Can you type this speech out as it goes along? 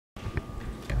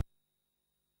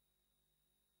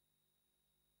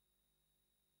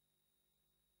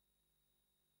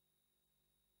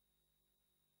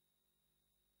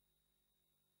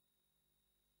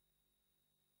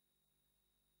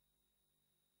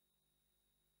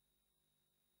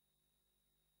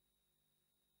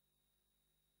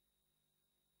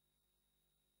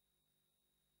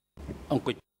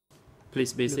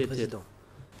Please be Le seated. président.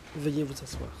 Veuillez vous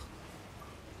asseoir.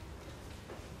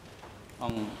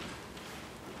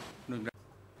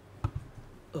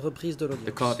 Reprise de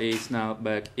The court l'audience. is now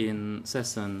back in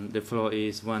session. The floor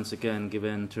is once again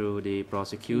given to the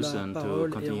prosecution La to parole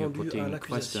est continue rendue à putting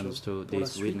l'accusation questions to pour la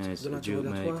this suite witness. de You may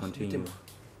l'interrogatoire du continue. témoin.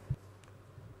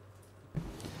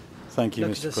 Thank you, Mr.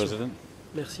 L'accusation. President.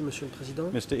 Merci, Monsieur le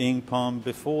Président. Mr. Ingpalm,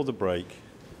 before the break,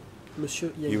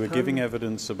 Monsieur you were giving Yang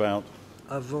evidence about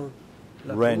avant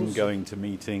la Ren pause, going to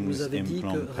meetings vous avez in dit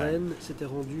Phnom que Penh. Rennes s'était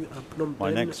rendu à Phnom My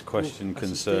Penh next pour question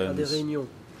assister à des concerns réunions.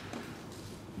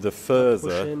 The further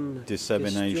prochaine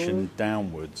dissemination question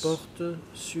downwards porte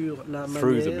sur la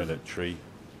through the manière military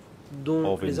dont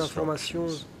of les informations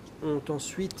instructions. ont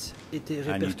ensuite été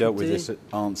And you dealt with this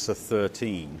répercutées at answer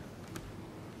 13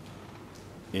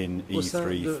 in au sein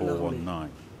de E3419.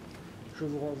 Je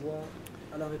vous renvoie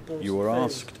à la réponse You were 13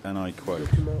 asked, and I du quote,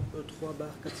 document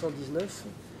E3/419.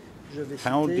 Je vais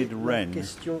how citer did la Ren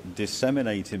question.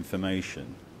 disseminate information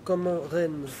Comment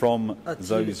Rennes from a-t-il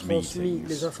those transmis les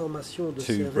meetings informations de to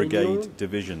ces réunions brigade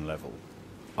division level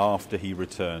after he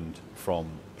returned from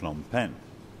Phnom Penh?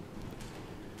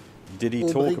 Did he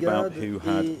aux talk about brigades who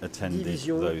had et attended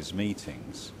divisions those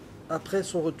meetings? après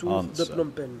son retour Answer. de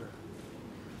Phnom Penh?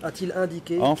 A-t-il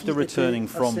indiqué After qui returning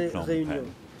était à from ces Phnom réunions?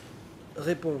 Penh,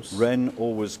 Réponse. Ren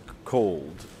always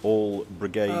called all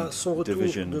brigade À son retour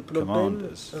division de Phnom Penh,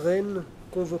 commanders Rennes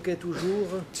convoquait toujours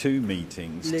to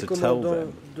meetings les to tell commandants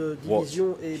them de what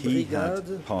division et he brigade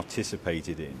had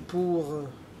participated in pour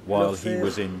while leur he faire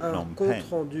was in un Phnom compte Penh,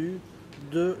 rendu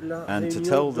de la and to réunion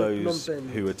tell de Phnom those Penh.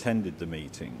 who attended the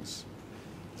meetings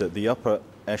that the upper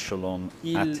echelon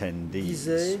Il attendees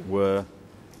disait were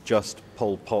just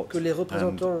Pol Pot que les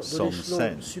représentants and de Son l'échelon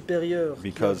Sen, supérieur qui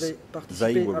because avaient they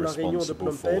participé were à la réunion de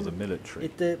responsible Phnom for the Penh military.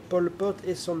 étaient Pol Pot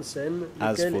et Son Sen,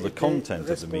 As lesquels for the étaient content of the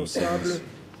responsables meetings,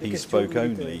 des he questions spoke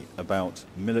militaires. only about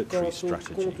military Quant au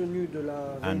strategy contenu de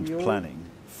la and réunion, planning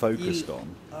focused il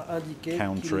on a indiqué qu'il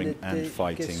countering and n'était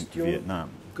fighting question Vietnam.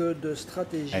 que de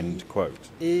stratégie End quote.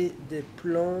 et des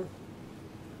plans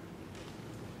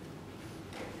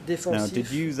Now, défensifs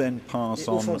did you then pass et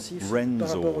on offensifs par Ren's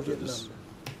rapport au orders Vietnam.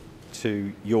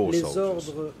 to your Les soldiers?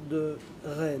 ordres de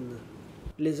Rennes,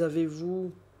 les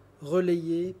avez-vous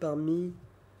relayés parmi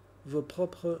vos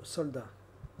propres soldats?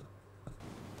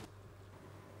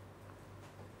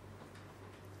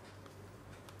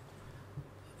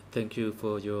 Thank you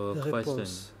for your question.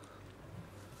 Réponse.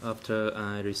 After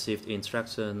I received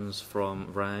instructions from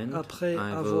Rand, Après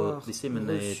I will avoir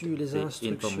disseminate reçu les the instructions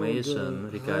information de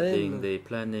regarding Rennes the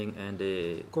planning and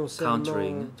the concernant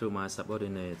countering to my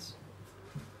subordinates.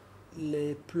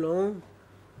 les plans,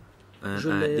 And je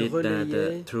I les did that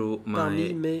relayais through parmi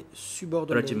my mes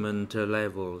subordonnés. regimental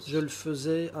levels. Je le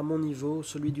faisais à mon niveau,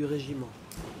 celui du régiment.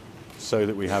 So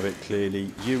that we have it clearly,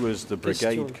 you as the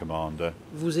brigade Question. commander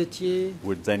Vous étiez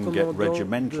would then get commandant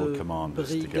regimental de commanders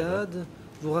together brigade,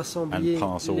 vous rassembliez and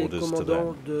pass les orders to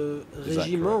commandants them. de Is that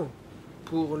régiment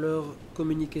pour leur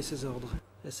communiquer ces ordres.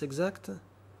 Est-ce exact?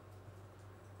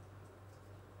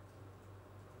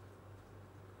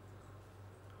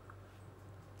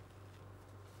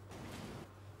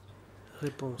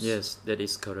 Réponse. Yes, that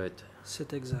is correct.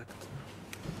 C'est exact.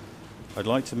 I'd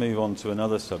like to move on to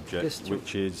another subject, Question.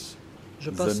 which is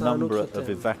Je the passe à un number autre of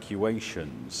thème,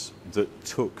 evacuations that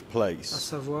took à place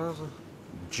savoir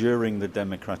during the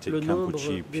Democratic le nombre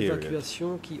Kampuchea period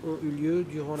d'évacuations qui ont eu lieu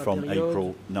durant la from période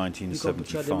April du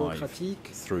Kampuchea 1975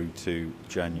 démocratique through to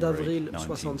January d'avril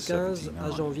 75 à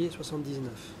 1979. janvier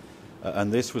 79.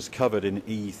 And this was covered in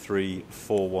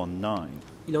E3419,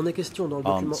 Il en est question dans le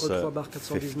document Answer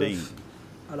E3/419 15.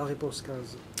 à la réponse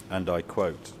 15. and I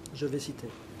quote, Je vais citer.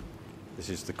 this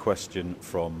is the question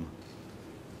from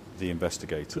the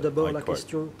investigator, Tout d'abord, I la quote,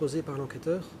 question posée par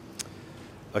l'enquêteur.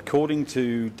 according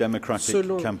to Democratic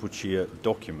Selon Kampuchea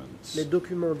documents, Les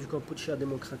documents du Kampuchea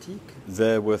démocratique,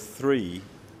 there were 3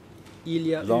 il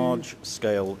y a eu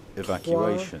large-scale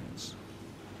evacuations.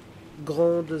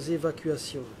 grandes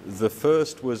évacuations. The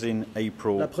first was in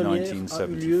April La première a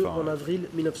eu lieu en 1975. avril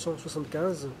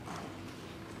 1975.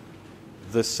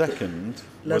 The second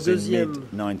La was in deuxième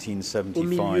au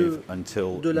milieu mid-1975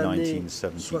 until de l'année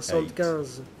 1978.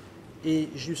 75 et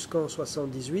jusqu'en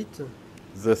 78.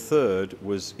 The third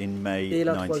was in May Et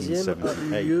la troisième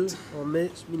a eu lieu 1978. en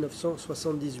mai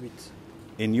 1978.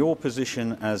 In your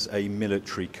position as a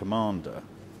military commander,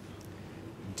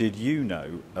 did you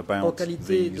know En about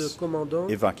qualité de these commandant,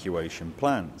 evacuation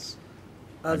plans?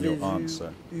 And your avez-vous answer.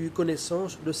 eu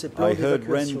connaissance de ces plans I heard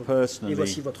Ren d'évacuation? Et personally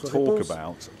voici votre talk réponse.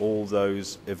 about all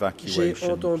those J'ai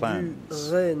evacuation entendu plans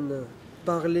Rennes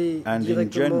parler And in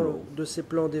directement general, de ces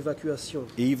plans d'évacuation.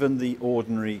 even the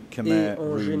ordinary Khmer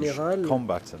en Rouge général,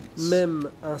 combatants Même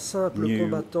un simple knew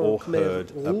combattant or Khmer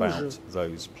heard rouge about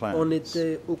those en plans.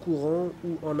 était au courant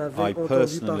ou en avait I entendu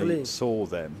personally parler. saw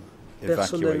them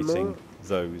Personnellement, evacuating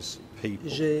those people.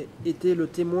 J'ai été le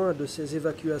témoin de ces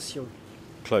évacuations.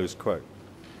 Close quote.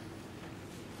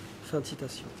 Fin de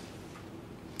citation.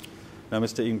 Now,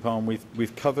 Mr. Ingpan,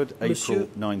 we've covered Monsieur April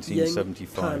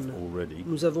 1975 Yang already.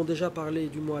 Nous avons déjà parlé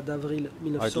du mois d'avril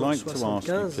I'd like to ask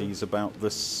you, 1975. please, about the À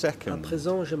second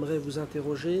présent, j'aimerais vous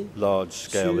interroger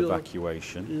large-scale sur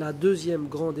evacuation la deuxième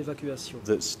grande évacuation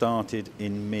that started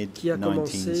in qui a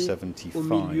commencé au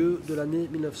milieu mid-1975. de l'année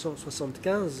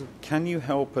 1975. Can you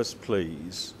help us,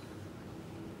 please,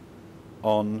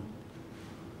 on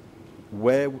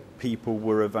where people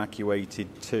were evacuated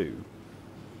to,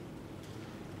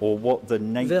 or what the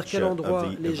Vers quel nature endroit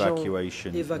of the les gens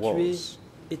evacuation évacués was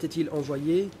étaient-ils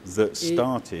envoyés that et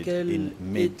started in quelle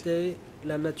mid était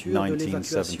la nature de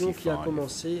l'évacuation qui a 1975.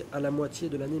 commencé à la moitié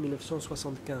de l'année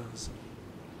 1975.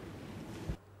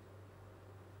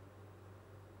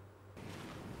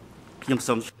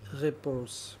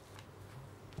 Réponse.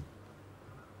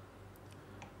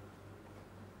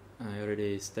 I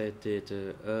already stated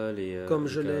earlier Comme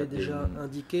je l'ai regarding déjà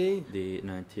indiqué, the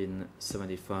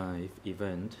 1975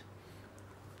 event.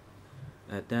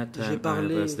 At that j'ai time, I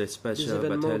parlé was the des special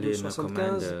événements de battalion 75.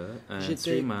 commander, and 3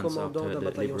 J'étais months commandant after d'un the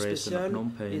bataillon liberation of spécial Phnom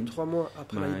et Penh, 3 mois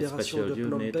après la my libération special de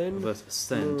Phnom unit Penh, was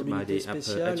sent mon by unité the upper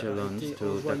spéciale a echelons été to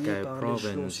envoyée Takeo par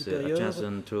l'échelon province, supérieur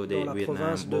adjacent to the dans la Vietnam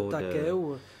province de border.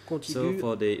 Takeo, So contiguë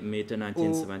for the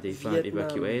mid-1975 Vietnam.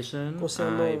 evacuation,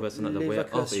 Concernant I was not aware of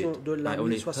l'évacuation it. de I l'année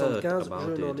only heard 75, about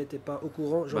je n'en it. étais pas au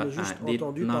courant, j'en ai But juste I did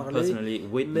entendu not parler, personally mais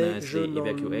witness je the n'en ai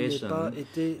evacuation, pas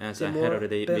été as I had témoin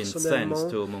already been personnellement, sent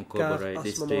to car Mongkobore à ce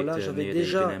district moment-là, j'avais near the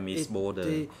déjà Vietnamese border.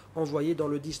 été envoyé dans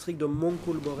le district de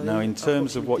Mongkol-Boré, Now, in à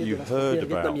terms of what proximité you de la heard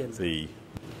frontière about vietnamienne.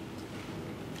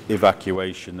 the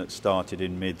evacuation that started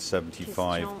in mid-75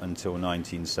 Question. until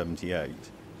 1978,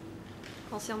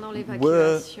 Concernant were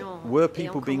l'évacuation,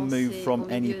 people being moved from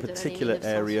any particular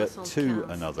area to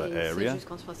another area,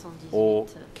 or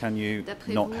can you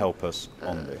not help us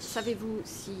on this? Savez-vous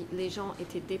si les gens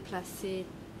étaient déplacés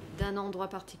d'un endroit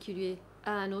particulier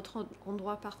à un autre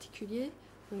endroit particulier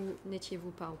ou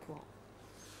n'étiez-vous pas au courant?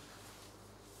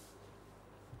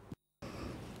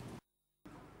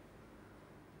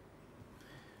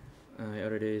 I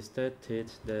already stated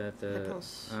that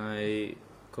Réponse. I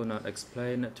could not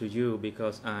explain to you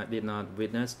because I did not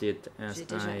witness it as J'ai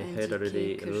déjà I had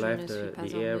already indiqué que je ne left suis pas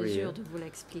the en area. mesure de vous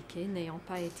l'expliquer, n'ayant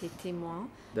pas été témoin.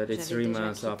 That is 3 J'avais déjà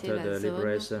months quitté after la the zone.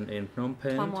 liberation in Phnom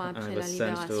Penh. 3 mois I après la was sent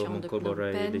to libération de Phnom Mongkobore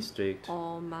Penh, district.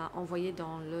 on m'a envoyé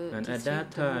dans le And at district that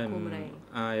de time, Mongkobore.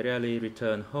 I rarely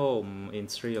returned home in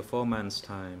 3 or 4 months'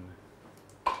 time.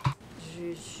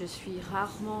 Je suis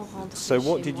rarement rentrée So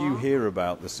what chez did moi you hear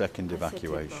about the second à cette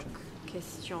evacuation? époque.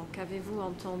 Question. Qu'avez-vous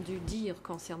entendu dire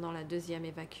concernant la deuxième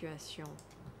évacuation?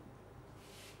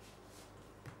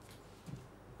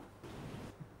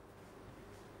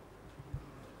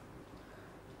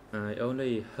 I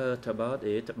only heard about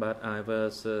it, but I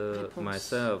was Réponse.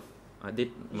 myself. I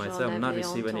did myself J'en not avais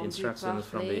receive any entendu instructions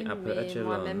from parler, the upper mais echelon.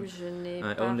 moi-même je n'ai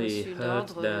I pas only reçu heard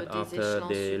d'ordre that des after échelons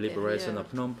the liberation supérieurs. of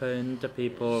Phnom Penh, the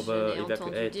people Je were n'ai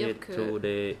entendu dire evacuated que to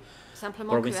the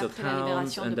simplement provincial qu'après la towns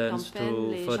libération and de then Phnom Penh,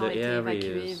 to les gens further étaient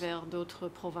évacués areas. vers d'autres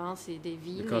provinces et des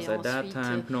villes Because et at that ensuite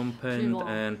time, Phnom Penh loin.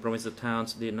 and provincial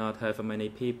towns did not have many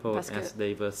people Parce que as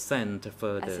they were sent à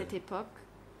further. cette époque,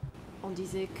 on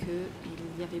disait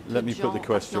qu'il y avait peu Let de me gens put the à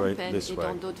question Phnom Penh this et way.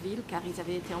 dans d'autres villes car ils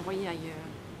avaient été envoyés ailleurs.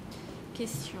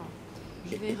 Question.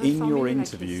 Je vais In your reformuler la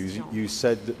interviews, question. you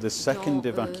said that the second Dans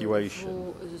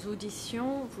evacuation vos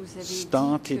auditions, vous avez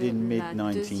started dit que in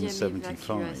la deuxième mid-1975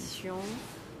 évacuation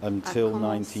until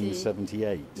commencé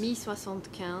 1978.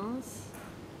 mi-75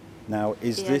 Now,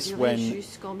 is et a this duré when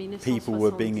jusqu'en people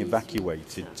were being 1978.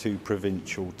 evacuated to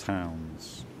provincial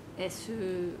towns? Est-ce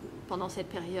pendant cette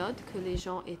période que les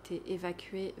gens étaient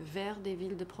évacués vers des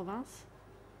villes de province?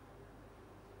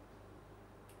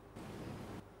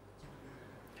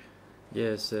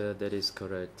 Yes, that is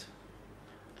correct.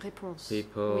 Réponse. Oui,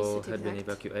 People c'est had been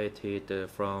exact. evacuated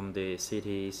from the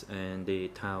cities and the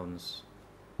towns.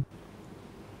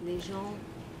 Les gens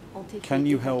ont été Can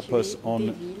you help us évacués on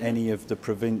des villes. any of the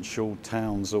provincial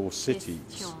towns or cities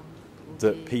Question.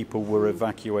 that Pouvez-vous people were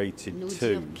evacuated nous to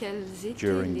dire quelles étaient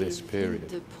during les this villes period?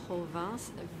 de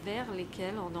province vers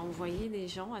lesquelles on a envoyé les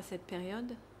gens à cette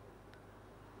période?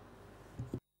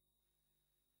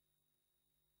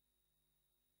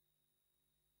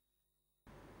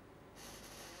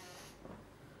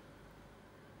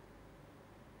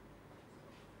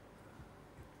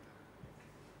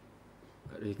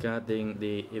 Regarding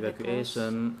the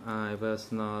evacuation, I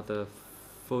was not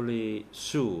fully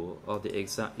sure of the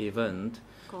exact event,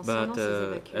 but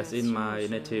as in my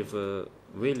native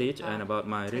village and about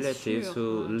my relatives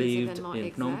who lived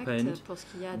in Phnom Penh,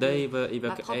 they were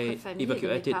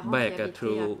evacuated back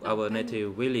to our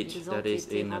native village that is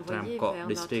in Tram Kok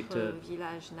district,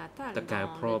 Takao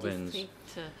province.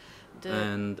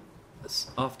 And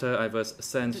after I was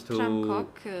sent to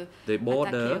the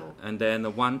border, and then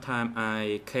one time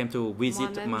I came to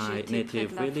visit my native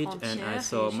village and I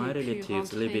saw my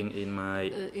relatives living in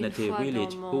my native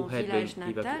village who had been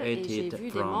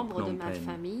evacuated from Phnom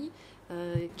Penh.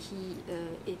 Qui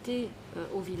étaient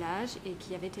au village et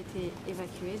qui avaient été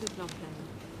évacués de Phnom Penh.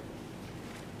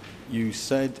 You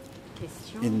said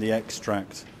in the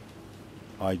extract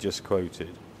I just quoted,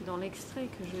 dans l'extrait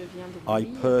que je viens de I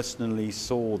lire, personally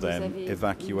saw them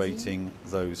evacuating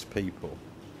those people.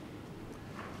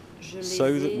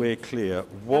 So that we're clear,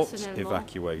 what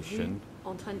evacuation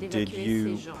did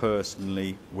you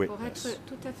personally witness? Pour être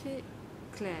tout à fait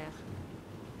clair,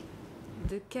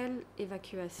 de quelle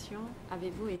évacuation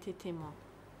avez-vous été témoin?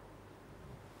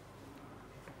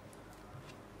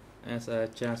 As I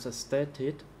just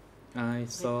stated, I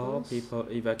saw people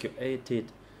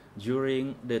evacuated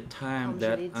during the time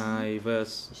that I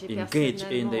was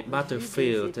engaged in the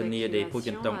battlefield near the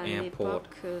Phuchentong airport,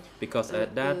 because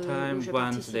at that time,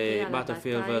 once the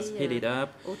battlefield was heated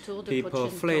up, people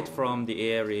fled from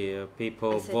the area,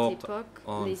 people walked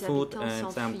on foot,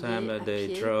 and sometimes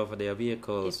they drove their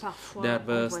vehicles. That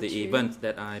was the event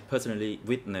that I personally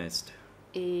witnessed.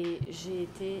 Et j'ai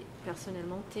été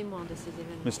personnellement témoin de ces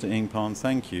événements. Mr. Ingpan,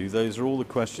 thank you. Those are all the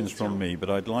questions from me, but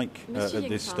I'd like at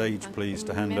this stage, please,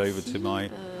 to hand over to my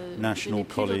national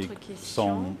colleague,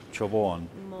 Song Chawon,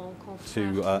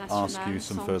 to ask you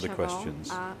some further questions.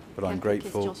 But I'm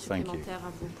grateful. Thank you.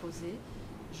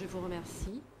 Je vous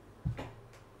remercie.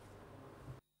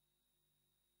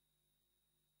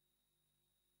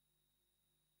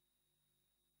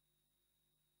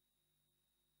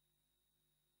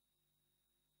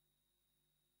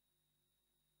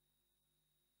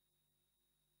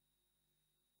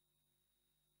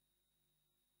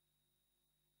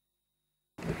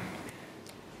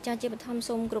 Good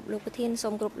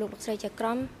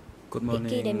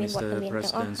morning, Mr.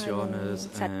 President, Your Honours,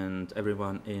 and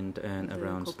everyone in and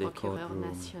around the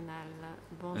courtroom.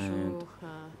 And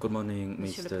good morning,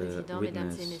 Mr.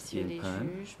 Witness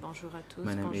Ingpan.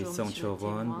 My name is Song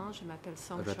Chawon,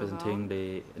 representing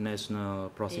the National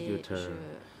Prosecutor,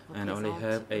 and I only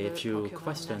have a few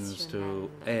questions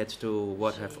to add to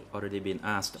what have already been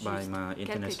asked by my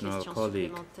international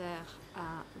colleague.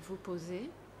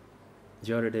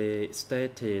 You already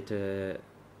stated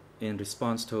in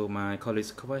response to my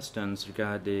colleague's questions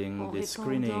regarding the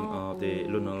screening of the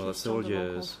lunar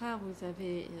soldiers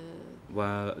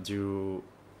while you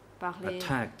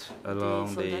attacked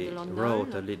along the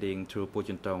road leading to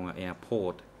Phuchentong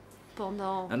airport.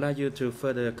 I'd like you to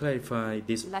further clarify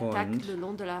this point. Le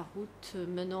long de la route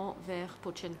menant vers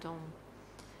Phuchentong.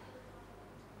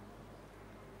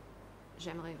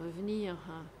 J'aimerais revenir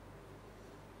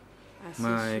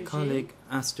My colleague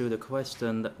asked you the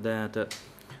question that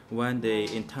when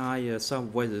the entire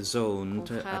southwest zone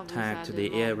attacked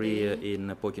the area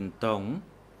in Phuchentong,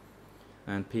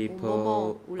 and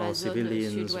people or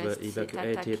civilians were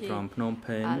evacuated from Phnom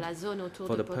Penh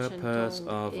for the purpose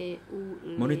of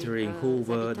monitoring who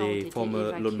were the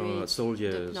former lunar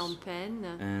soldiers.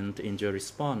 And in your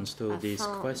response to this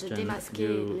question,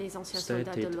 you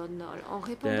stated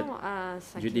that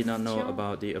you did not know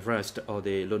about the arrest of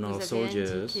the lunar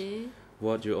soldiers.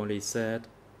 What you only said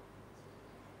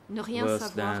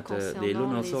was that the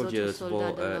lunar soldiers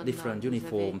wore different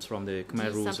uniforms from the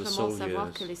Khmer Rouge soldiers.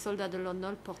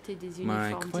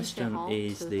 My question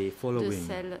is the following.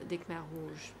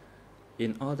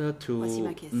 In order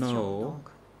to know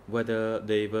whether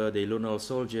they were the lunar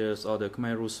soldiers or the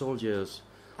Khmer Rouge soldiers,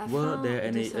 were there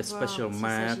any special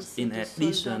marks in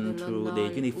addition to the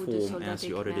uniform as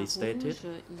you already stated?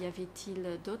 Y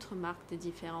avait-il d'autres marques de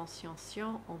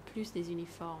différenciation en plus des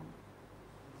uniformes?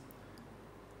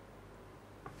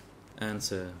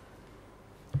 Answer.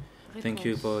 Thank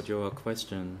you for your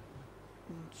question.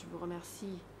 Je vous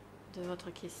remercie de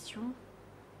votre question.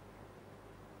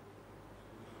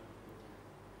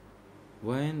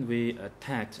 When we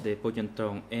attacked the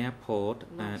Phuchentong airport,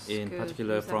 and in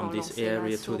particular from this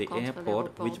area to the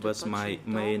airport, which was my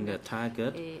main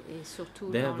target,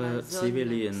 there were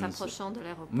civilians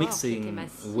mixing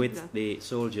with the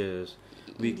soldiers.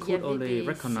 We could only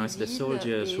recognize the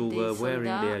soldiers who were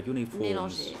wearing their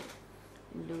uniforms.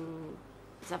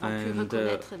 and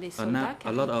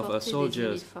a lot of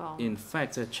soldiers, in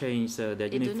fact, changed their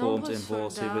uniforms and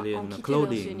wore civilian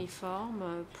clothing.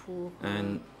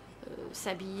 And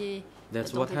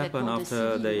that's what happened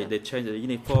after they changed the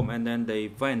uniform, and then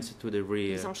they went to the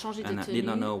rear, and I did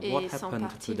not know what happened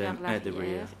to them at the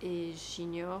rear.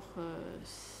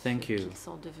 Thank you.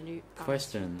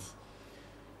 Question.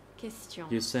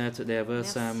 You said there were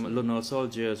some Lon Nol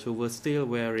soldiers who were still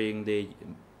wearing the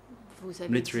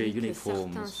military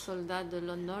uniforms.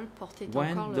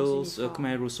 When those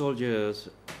Khmer Rouge soldiers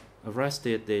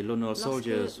arrested the Lon Nol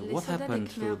soldiers, what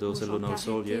happened to those Lon Nol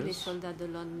soldiers?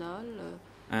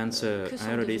 Answer,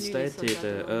 I already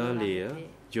stated earlier,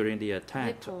 during the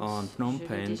attack on Phnom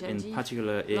Penh, in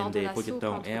particular in the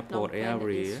Phuket airport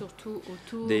area,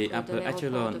 the upper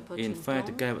echelon in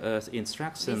fact gave us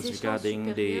instructions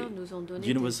regarding the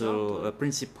universal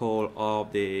principle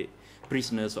of the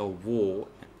prisoners of war,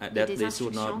 that they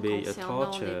should not be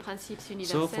tortured.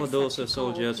 So for those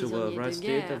soldiers who were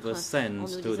arrested, were sent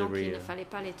to the rear.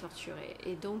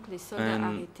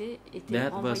 And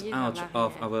that was out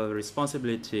of our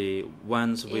responsibility.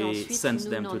 Once we sent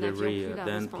them to the rear,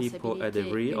 then people at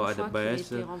the rear or at the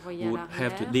base would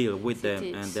have to deal with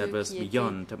them, and that was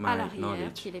beyond my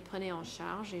knowledge.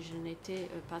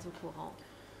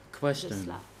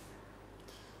 Question.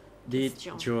 Did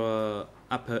your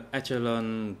upper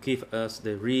echelon give us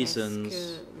the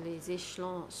reasons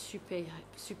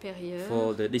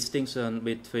for the distinction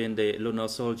between the Lon Nol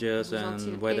soldiers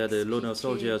and whether the Lon Nol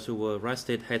soldiers who were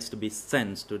arrested had to be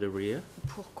sent to the rear?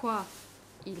 Pourquoi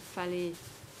il fallait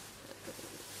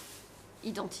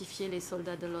identifier les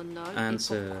soldats de Lon Nol et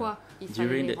pourquoi il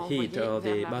fallait les renvoyer vers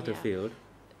l'arrière?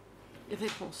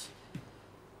 Réponse.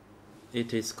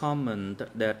 It is common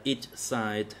that each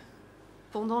side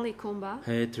pendant les combats,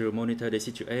 had to monitor the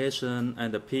situation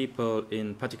and the people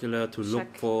in particular to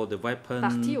look for the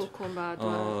weapons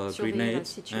or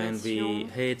grenades, and we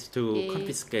had to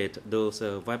confiscate those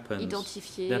weapons.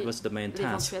 That was the main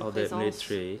task of the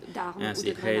military, as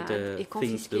it had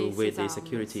things to do with the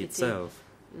security itself.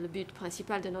 Le but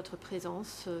principal de notre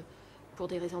présence pour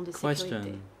des raisons de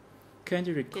sécurité. Can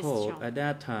you recall at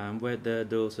that time whether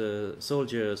those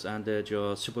soldiers under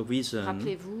your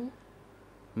supervision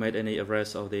made any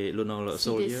arrest of the Lon Nol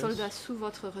soldiers? Si des soldats sous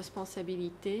votre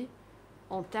responsabilité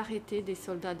ont arrêté des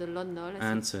soldats de Lon Nol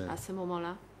à ce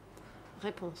moment-là?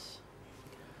 Réponse.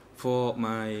 For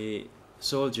my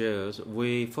soldiers,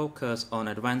 we focus on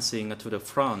advancing to the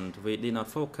front. We did not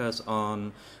focus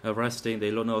on arresting the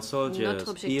Lon Nol soldiers.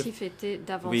 If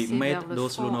we met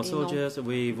those Lon Nol soldiers,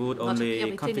 we would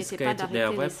only confiscate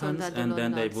their weapons, and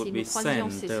then they would be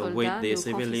sent with the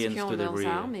civilians to the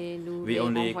rear. We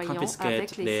only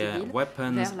confiscate their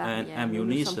weapons and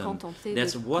ammunition.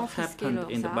 That's what happened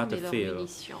in the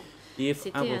battlefield. If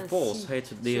our force had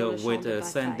to deal with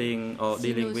sending or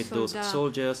dealing with those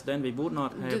soldiers, then we would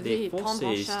not have the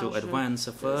forces to advance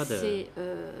further.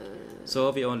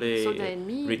 So we only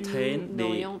retain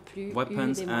the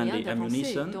weapons and the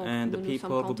ammunition, and the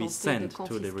people would be sent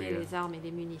to the rear.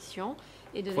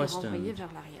 Question.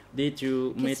 Did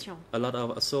you meet a lot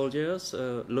of soldiers,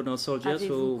 Lon Nol soldiers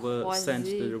who were sent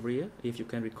to the rear, if you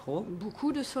can recall?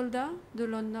 Beaucoup de soldats de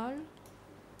Lon Nol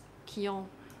qui ont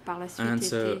par la suite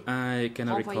Answer, I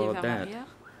cannot recall that,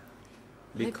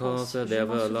 because there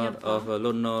were a lot of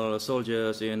Lon Nol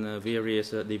soldiers in various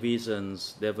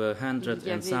divisions. There were hundreds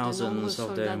and thousands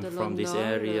of them from this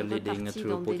area leading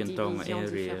to Phuket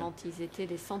area.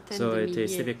 So it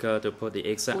is difficult to put the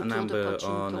exact number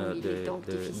on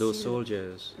those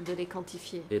soldiers.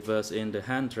 It was in the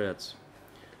hundreds.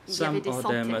 Some of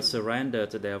them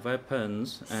surrendered their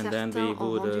weapons, and then we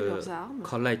would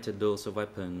collect those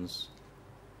weapons.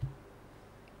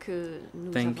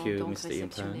 Thank you, Mr.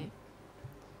 Impan.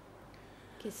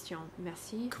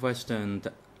 Question.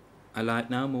 I'd like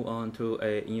now move on to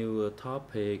a new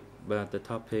topic, but the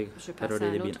topic had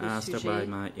already been asked by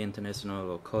my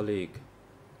international colleague.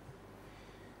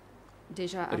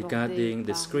 Regarding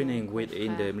the screening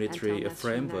within the military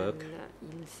framework,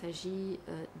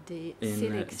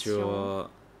 in your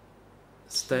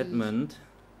statement,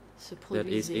 that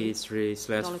is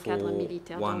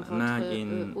E3/419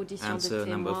 in answer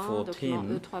number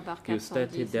 14, you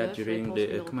stated that during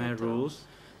the Khmer Rouge,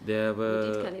 there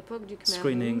were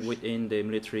screening within the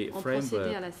military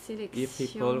framework. If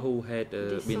people who had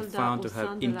been found to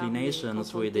have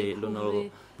inclinations with the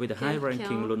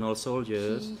high-ranking Lon Nol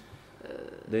soldiers,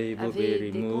 they would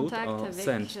be removed or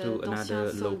sent to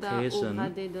another location.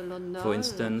 For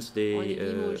instance, the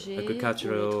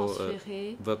agricultural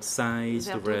work sites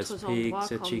to raise pigs,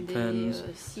 chickens,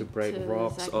 to break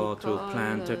rocks, or to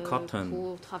plant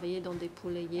cotton.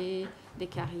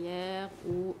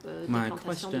 My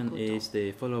question is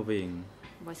the following.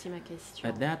 Voici ma question.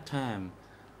 At that time,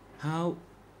 how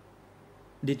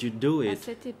did you do it? À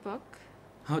cette époque,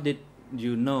 how did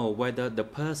you know whether the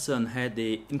person had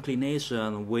the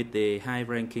inclination with the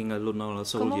high-ranking Lunar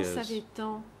soldiers? Comment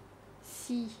savait-on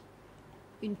si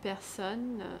une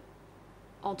personne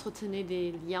entretenait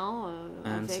des liens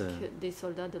avec des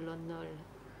soldats de l'ONOL?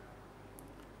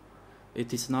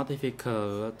 It is not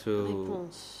difficult to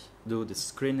Réponse. Do the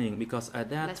screening because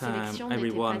at that time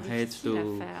everyone had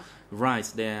to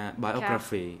write their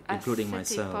biography, including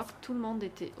myself. À cette époque, tout le monde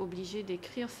était obligé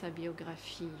d'écrire sa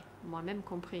biographie, moi-même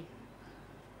compris.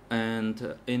 And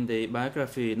in the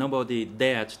biography, nobody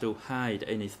dared to hide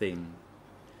anything.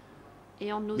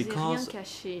 Et on n'osait rien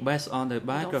cacher. Based on the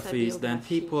biographies, then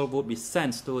people would be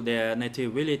sent to their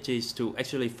native villages to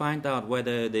actually find out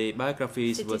whether the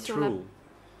biographies were true.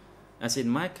 As in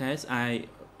my case, I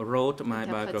wrote my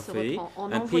biography,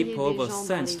 and people were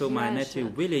sent to my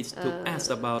native village to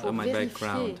ask about my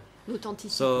background.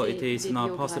 So it is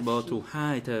not possible to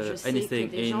hide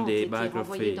anything in the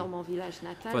biography.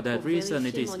 For that reason,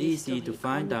 it is easy to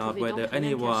find out whether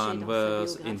anyone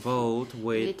was involved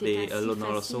with the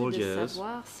Lunar soldiers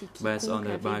based on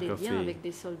the biography,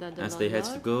 as they had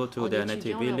to go to their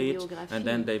native village and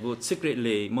then they would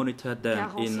secretly monitor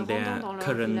them in their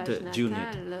current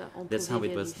unit. That's how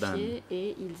it was done.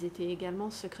 Et ils étaient également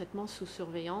secrètement sous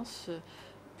surveillance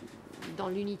dans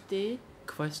l'unité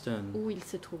où il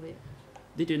se trouvait.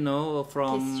 Did you know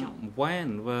from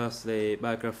when was the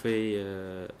biography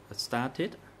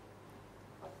started?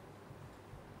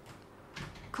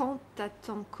 Quand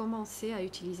a-t-on commencé à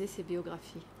utiliser ces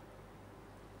biographies?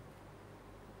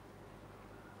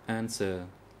 Answer.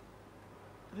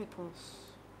 Réponse.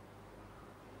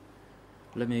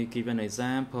 Let me give an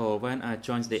example. When I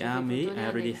joined the army, I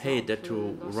already hated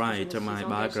to write my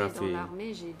biography,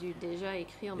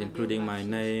 including my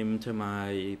name, to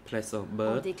my place of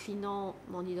birth.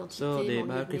 So the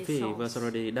biography was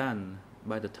already done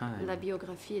by the time. La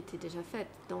biographie était déjà faite,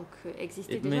 donc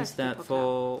existait It déjà means that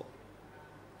for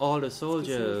all the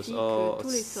soldiers or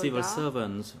civil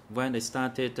servants, when they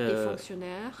started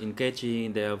engaging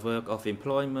in their work of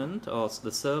employment or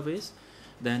the service,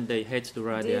 then they had to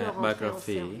write their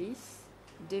biography.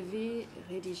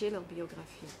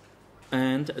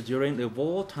 And during the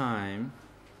wartime,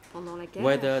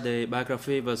 whether the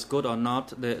biography was good or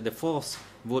not, the force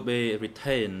would be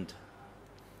retained.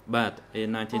 But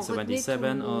in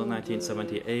 1977 or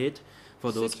 1978,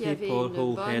 for those people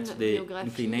who had the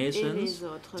inclinations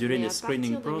during the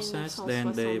screening process,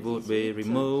 then they would be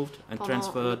removed and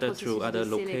transferred through other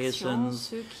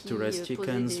locations to raise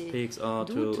chickens, pigs, or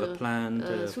to plant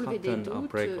cotton or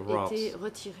break rocks,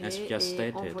 as just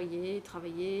stated.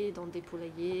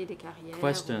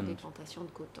 Question.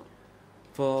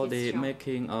 For the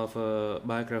making of a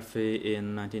biography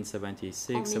in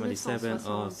 1976, 77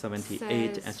 or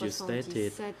 78, as you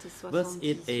stated, was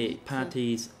it a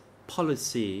party's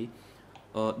policy,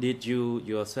 or did you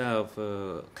yourself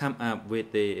come up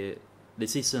with the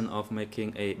decision of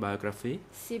making a biography?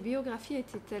 Ces biographies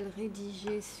étaient-elles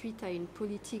rédigées suite à une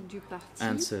politique du parti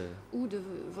ou de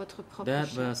votre propre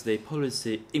chef? That was the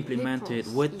policy implemented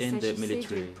within the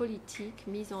military. D'une politique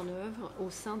mise en œuvre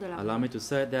au sein de l'armée. Allow me to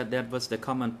say that that was the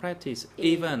common practice.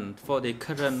 Even for the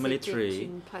current military,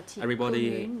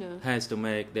 everybody has to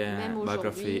make their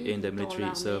biography in the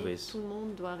military service. Tout le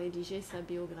monde doit rédiger sa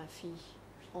biographie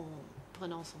en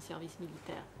prenant son service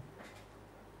militaire.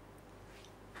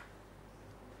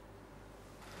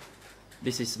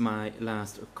 This is my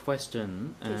last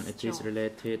question, and it is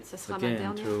related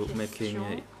again to making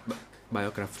a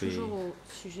biography.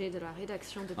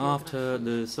 After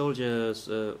the soldiers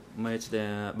made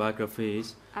their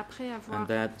biographies, and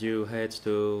that you had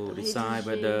to decide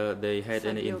whether they had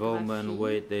any involvement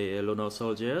with the Lunar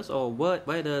soldiers, or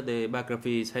whether the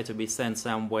biographies had to be sent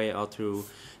somewhere or to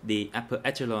the upper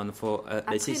echelon for a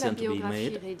decision to be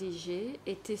made.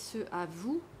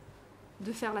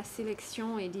 De faire la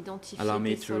sélection et d'identifier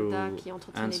des soldats qui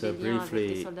entretenaient des liens avec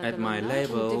les soldats de At my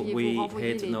level, we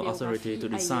had no authority to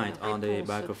decide on the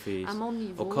biographies.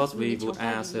 Of course, we would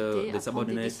ask the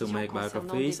subordinates to make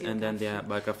biographies, and then their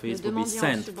biographies would be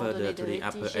sent further to the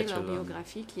upper echelon.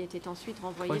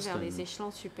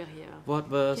 What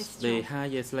was the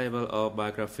highest level of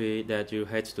biography that you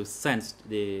had to send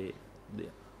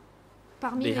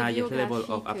Parmi the highest level biographies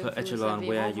of que upper vous echelon avez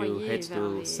where you renvoyées had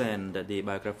to send the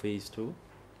biographies to?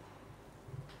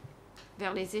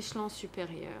 Vers les échelons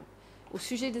supérieurs. Au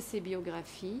sujet de ces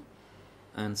biographies,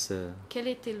 Answer. quel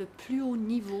était le plus haut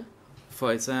niveau?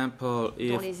 For example,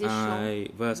 if I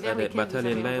was at the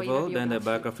battalion level, then the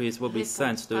biographies would be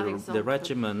sent to the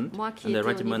regiment, and the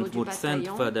regiment would send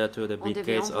further to the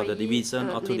brigades or the division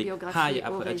or to the higher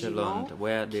upper echelon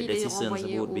where the decisions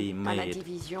would be made.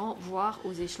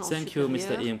 Thank you,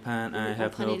 Mr. Ieng Pan. I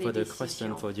have no further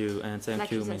question for you, and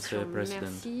thank you, Mr. President.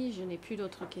 Merci, je n'ai plus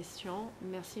d'autres questions.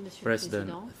 Merci, Monsieur President,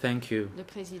 le Président. thank you. Le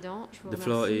Président, je vous The remercie.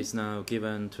 floor is now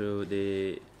given to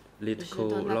the lead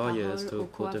co-lawyers to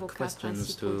put the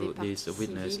questions to this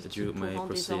witness that you may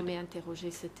proceed.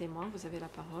 Interroger ce témoin. Vous avez la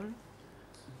parole.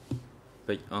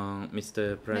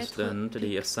 Mr. President,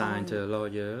 the assigned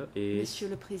lawyer is Monsieur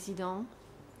le Président,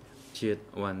 Chiet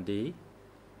Wandi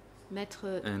Maître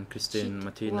and Christine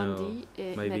Martino. Wandi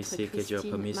et May we Maître seek your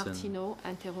Christine permission? Martino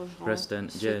interrogeront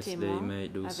President, ce yes, they témoin may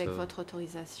do avec so. votre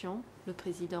autorisation. Le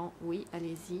Président, oui,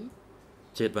 allez-y.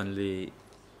 Chiet Wanli.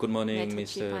 Good morning,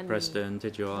 Maître Mr. Wanli.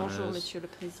 President, Your Bonjour, Honors. Monsieur le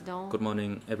Président. Good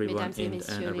morning, everyone Mesdames et in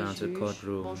Messieurs and les around the juges.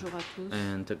 courtroom. Bonjour à tous.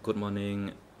 And good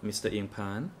morning, Mr. Ieng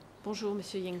Pan. Bonjour,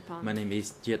 Monsieur Ieng Pan. My name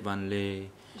is Chiet Wanli,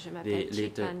 Je the m'appelle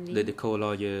Chiet Wanli, the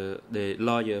co-lawyer, the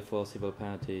lawyer for civil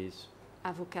parties.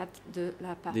 avocate de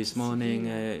la partie This morning,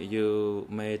 civile. you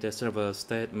made several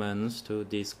statements to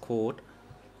this court,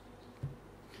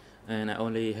 and I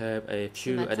only have a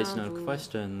few matin, additional vous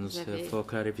questions avez for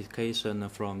clarification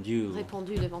from you.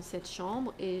 Répondu devant cette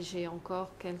chambre et j'ai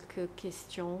encore quelques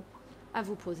questions à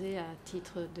vous poser à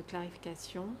titre de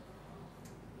clarification.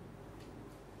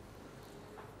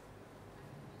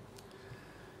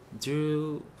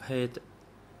 You had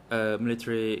a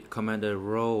military commander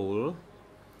role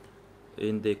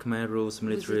in the Khmer Rouge Vous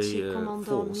military étiez commandant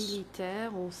force.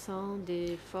 militaire au sein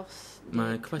des forces des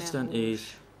My Khmer question Rouges.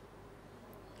 is,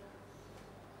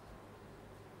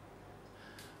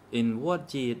 in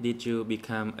what year did you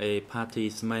become a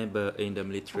party's member in the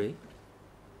military?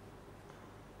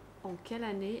 En quelle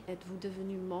année êtes-vous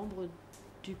devenu membre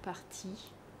du parti?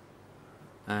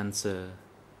 Answer.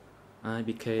 I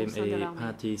became Au sein de a l'armée.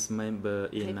 party's member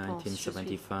in Réponse. Je suis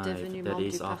 1975, devenu that membre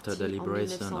is du after parti the en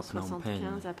liberation of Phnom Penh.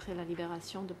 1975 après la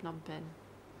libération de Phnom Penh.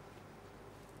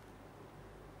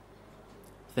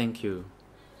 Thank you.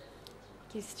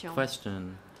 Question.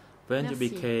 Question. When you Merci.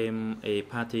 became a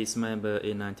party's member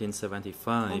in En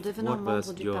 1975, devenant what was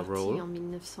membre du your parti role? en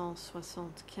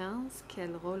 1975,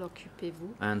 quel rôle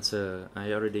occupez-vous? Answer.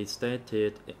 I already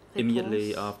stated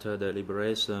immediately after the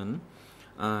liberation,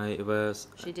 I was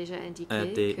J'ai déjà indiqué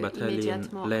at the que battalion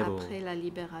immédiatement level. après la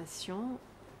libération,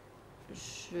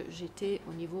 j'étais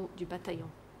au niveau du bataillon.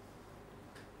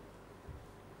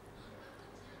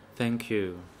 Thank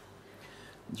you.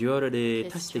 You already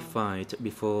Question. testified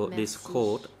before this Merci.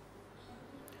 court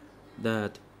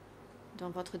that Dans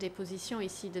votre déposition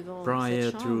ici devant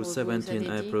prior cette to chambre, vous 17 avez dit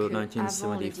April que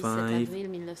avant le 17 1975, avril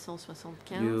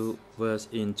 1975, you was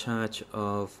in charge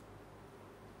of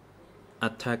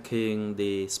attacking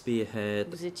the spearhead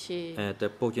vous étiez at the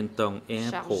Pochentong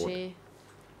airport. chargé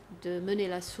de mener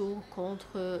l'assaut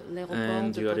contre l'aéroport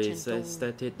And de you already Pochentong.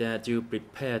 stated that you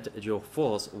prepared your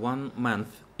force 1 month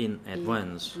in Et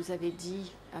advance. vous avez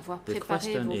dit avoir The préparé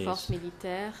question vos is, forces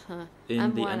militaires un In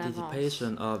the mois à l'avance.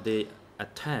 anticipation of the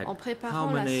attack, En how préparant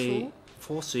many l'assaut,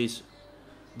 forces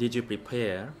did you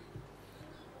prepare?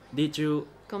 Did you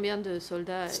combien de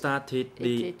soldats started the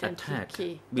étaient attack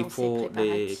impliqués dans ces before the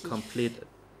préparatifs? complete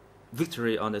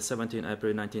victory on the 17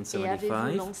 April Et avez-vous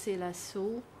 1975? lancé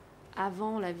l'assaut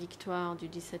avant la victoire du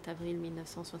 17 avril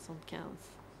 1975?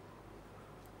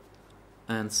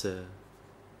 Answer.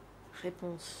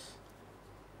 Réponse.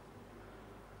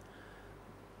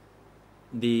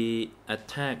 The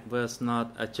attack was not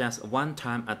a just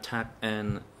one-time attack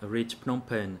and reached Phnom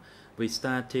Penh. We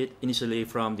started initially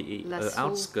from the L'assaut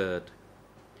outskirts,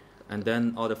 and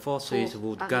then all the forces Pour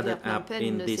would arriver gather à Phnom up Penh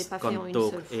in ne this s'est pas fait en une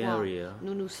Kontok seule fois. area.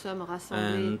 Nous nous sommes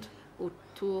rassemblés And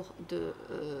autour de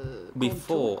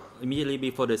before, Kontok. immediately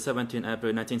before the 17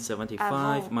 April 1975,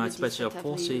 Avant my le special 17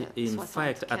 forces avril in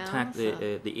fact 75,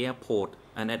 attacked the airport,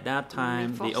 and at that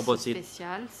time Les the forces opposite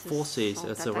spéciales se forces sont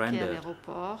attaquées à surrendered.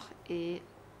 l'aéroport et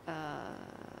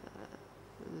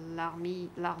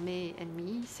l'armée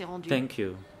ennemie s'est rendue. Thank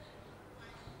you.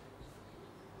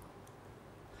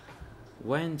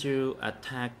 When you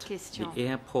attacked Question. the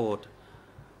airport,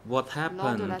 what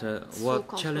happened? l'assaut What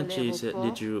contre challenges l'aéroport,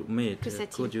 did you meet? que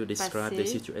s'est-il Could you describe the passé?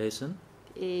 situation?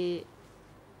 Et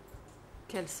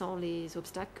Quels sont les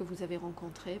obstacles que vous avez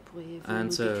rencontrés? Pourriez-vous nous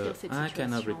décrire cette I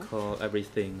cannot situation? recall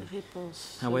everything.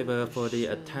 Réponse. However, for the Je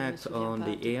ne attack me souviens on pas the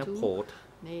du tout, airport,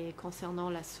 mais concernant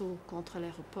l'assaut contre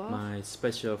l'aéroport, my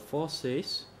special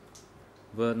forces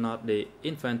were not the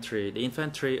infantry. The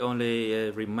infantry only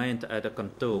remained at the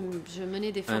Kontuk. je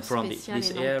menais des forces from spéciales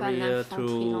this et non pas area l'infanterie.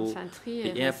 to L'infanterie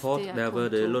est the airport, restée à there were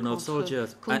the Kontuk. Lone Wolf Entre soldiers.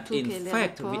 And Kontuk in et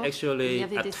fact, we l'aéroport, il y actually avait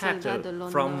des attacked soldats de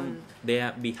Lone from Wolf.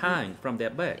 their behind, from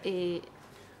their back. Et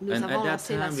nous And avons at that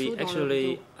lancé time, l'assaut we dans leur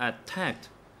actually dos. attacked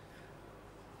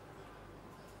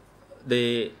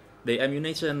the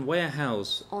ammunition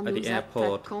warehouse En at nous the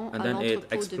airport, attaquant and à then it l'entrepôt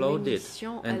de exploded.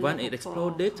 munitions à And when it l'aéroport,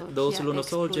 exploded, those qui a Lone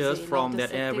soldiers explosé. from Lors de that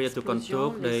cette area to explosion,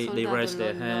 Kontuk, les they soldats raised de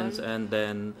their Lone hands Wolf, and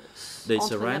then they entre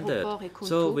surrendered. l'aéroport et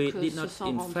So we Kontuk, did se not, sont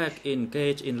in rendus. fact,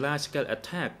 engage in large-scale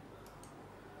attack.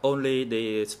 Only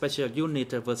the special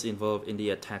unit was involved in the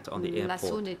attack on the L'assaut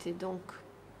airport. n'était donc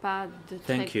pas de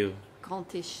Thank très you. grande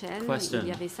échelle. Question. Il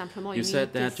y avait simplement You une said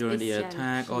unité that during the spéciale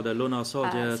attack, qui all the Lone Wolf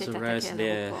soldiers s'est attaquée raised à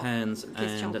their l'aéroport. hands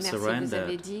Question. and Merci. Vous surrendered.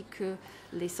 avez dit que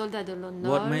les soldats de Lone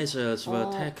What Wolf measures were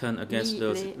ont taken against mis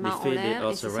those les mains en defeated l'air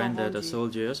or et se sont surrendered rendus?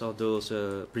 soldiers or those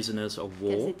prisoners of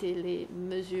Quelles war? étaient les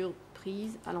mesures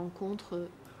prises à l'encontre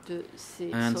de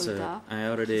ces Answer. soldats I qui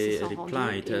already se sont rendus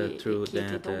replied et to qui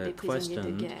étaient that donc des prisonniers de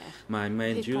question. guerre? My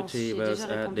main Réponse. duty J'ai was déjà at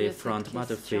répondu à the cette front question.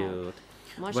 battlefield.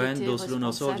 Moi, When j'étais those Lone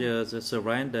responsable soldiers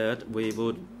surrendered, we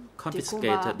would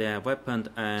confiscate their weapons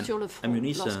and sur le front. Lorsque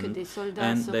ammunition, des soldats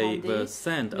and se they were rendaient,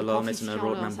 sent nous along National confisquions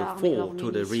Road leurs number armes et leurs 4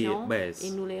 to the rear munitions base.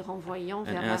 et nous les renvoyions And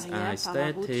vers as I l'arrière par la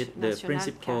route stated, the nationale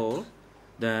principle 4.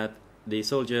 that the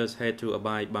soldiers had to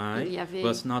abide Il by y avait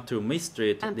was not to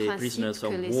mistreat un the principe prisoners que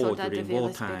of les war soldats during devaient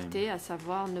wartime. respecter, à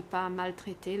savoir ne pas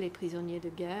maltraiter les prisonniers de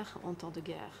guerre en temps de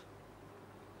guerre.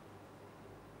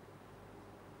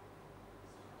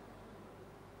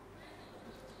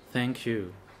 Thank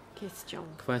you. Question.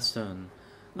 Question.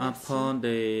 Merci. Upon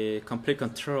the complete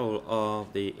control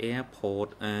of the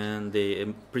airport and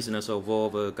the prisoners of war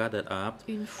were gathered up,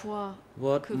 Une fois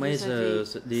what que vous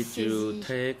measures avez did you saisi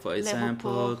take, for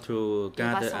example, l'aéroport to et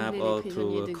gather up rassembler les or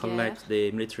prisonniers to de collect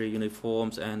the military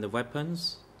uniforms and the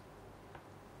weapons?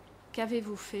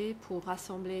 qu'avez-vous fait pour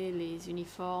rassembler les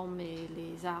uniformes et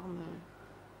les armes?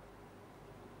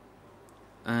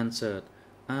 Answered.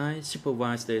 I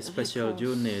supervised the special Réponse.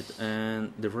 unit, and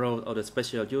the role of the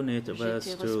special unit was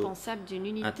J'étais to responsable d'une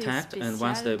unité attack, and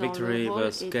once the spéciale dont victory le rôle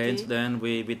was gained, était then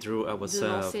we withdrew de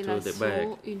ourselves lancer to the back.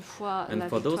 l'assaut. Une fois And la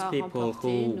for those victoire people remportée,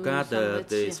 who nous nous sommes gathered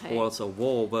the retirés. spoils of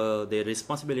war were the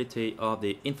responsibility of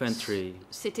the infantry.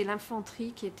 C'était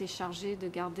l'infanterie qui était chargée de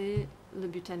garder le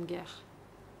butin de guerre.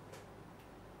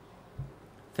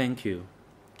 Thank you.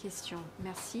 Question.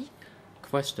 Merci.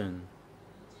 Question.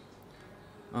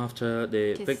 After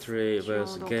the victory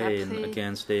was Donc gained après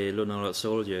against the Lone Wolf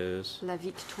soldiers, la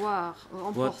victoire what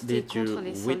remportée did you contre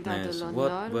les soldats de witness? Lone What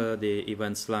Wolf, were the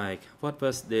events like? What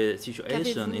was the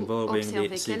situation qu'avez-vous involving observé?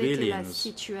 the Quelle était la civilians?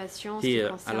 situation qui Here,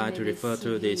 I'd concernait like to les refer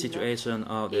to the civils? situation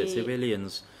of the Et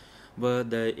civilians. Were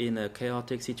they in a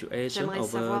chaotic situation, J'aimerais or were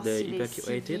savoir they si les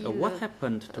evacuated, or civils, what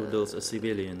happened to those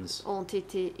civilians? ont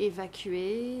été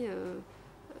évacués.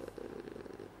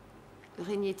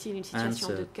 Régnait-il une situation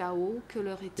Answer. de chaos? Que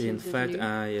leur est-il In fact, devenu?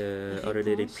 I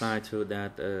already Réponse. replied to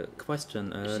that question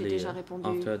J'ai earlier. déjà répondu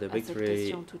After the à cette victory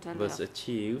question tout à was l'heure.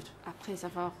 achieved, Après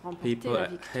avoir remporté people la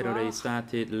had victoire, already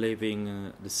started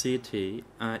leaving the city.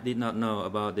 I did not know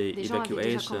about the les gens avaient déjà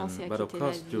evacuation, commencé à but of quitter la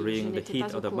course, ville. Je during the n'étais heat pas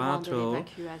of au the courant de battle,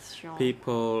 l'évacuation.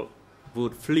 people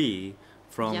would flee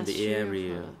from Bien the sûr,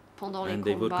 area, pendant les and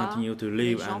they would combats, continue to les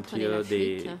live gens prenaient la until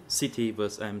the fuite city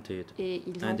was emptied. et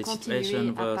ils And ont the continué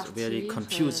situation à was very partir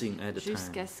confusing at the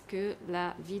jusqu'à time. ce que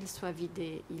la ville soit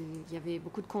vidée. Il y avait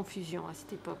beaucoup de confusion à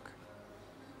cette époque.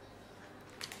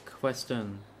 Question.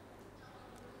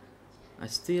 I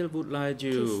still would like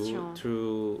you Question.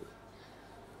 to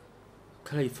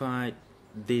clarify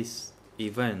this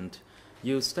event.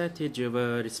 You stated you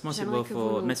were responsible J'aimerais que vous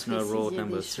for nous National Road précisiez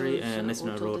number des 3 choses and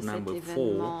National autour de Road cet number 4.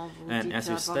 événement. Vous And dites as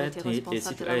you avoir été stated, the responsable de la route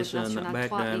situation nationale back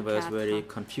 3 then et was 4. very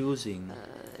confusing.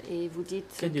 Et vous dites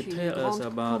Can you qu'une tell us grande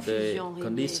about the confusion régnait.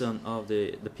 condition of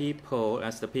the people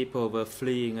as the people were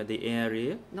fleeing the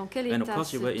area? Dans quel And of état course,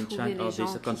 se you were in trouvaient charge les of gens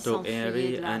this qui Kontuk s'enfuyaient de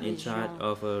area la and in charge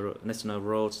région? of National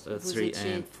Roads Vous 3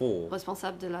 étiez and 4.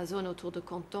 responsable de la zone autour de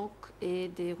Kontuk et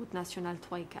des routes nationales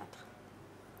 3 et 4.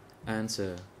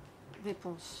 Answer.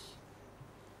 Réponse.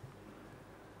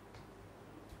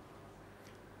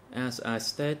 As I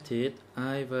stated,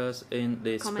 I was in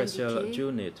the Comme special indiqué,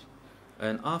 unit.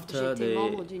 And after the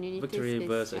victory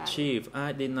was achieved,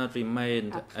 I did not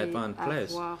remain at one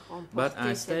place. But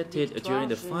I stated during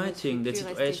the fighting the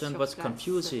situation was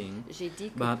confusing.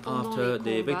 But after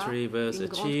the victory was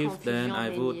achieved, then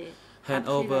I would hand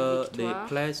over the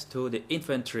place to the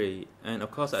infantry. And of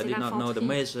course, I did not know the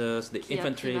measures the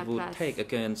infantry would take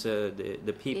against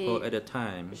the people at the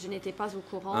time.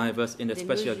 I was in the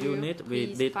special unit.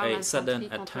 We did a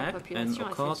sudden attack, and of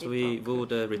course, we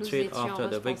would retreat after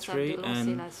the victory,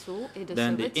 and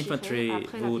then the infantry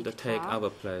would take our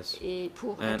place.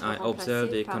 And I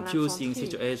observed the confusing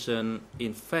situation,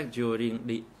 in fact, during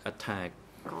the attack.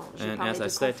 And as I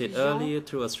stated earlier,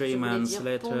 2 or 3 months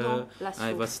later,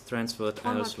 I was transferred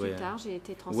elsewhere.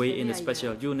 We in the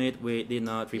special unit, we did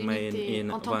not remain in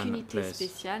one place.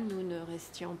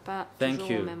 Thank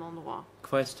you.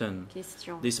 Question.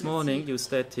 This morning you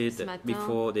stated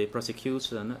before the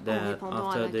prosecution that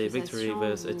after the victory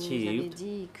was achieved,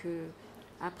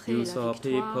 you saw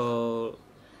people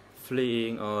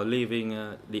fleeing or leaving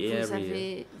the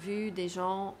area.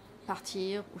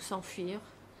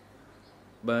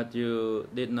 But you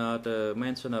did not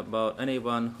mention about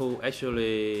anyone who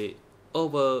actually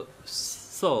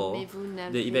oversaw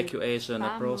the evacuation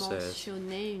process.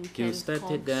 You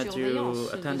stated that you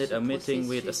attended a meeting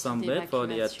with Sambit for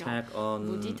the attack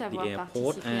on the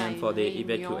airport and for the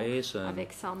evacuation.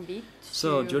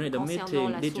 So during the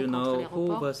meeting, did you know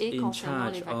who was in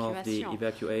charge of the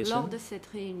evacuation? Lors de cette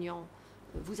réunion,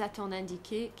 vous a-t-on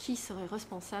indiqué qui serait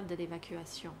responsable de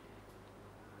l'évacuation?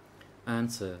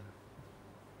 Answer.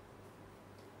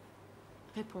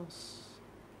 Réponse.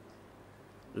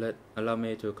 Allow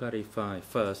me to clarify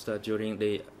first. During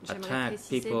the attack,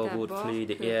 people would flee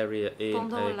the area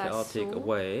in a chaotic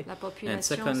way. And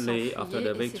secondly, after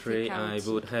the victory, I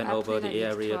would hand over the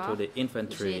area to the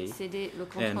infantry.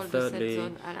 And thirdly,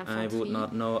 I would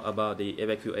not know about the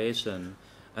evacuation.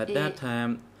 At that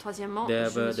time, there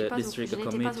were the district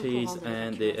committees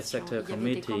and the sector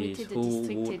committees who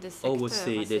would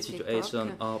oversee the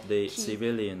situation of the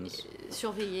civilians.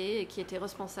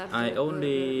 I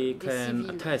only can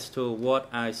attest to what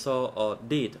I saw or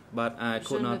did, but I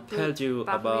could not tell you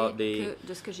about the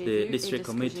district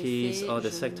committees or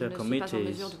the sector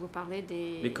committees,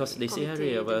 because this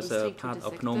area was a part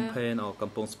of Phnom Penh or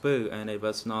Kampong Speu, and it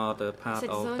was not a part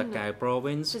of Takai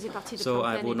province, so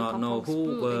I would not know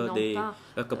who were the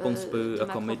Kampong Speu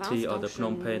committee or the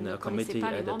Phnom Penh committee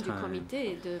at the time.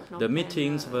 The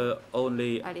meetings were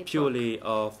only purely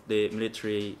of the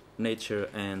military nature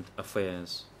and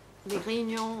affairs. Les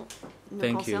réunions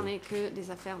ne concernaient que des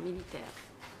affaires militaires.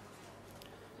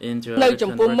 In your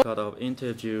written record of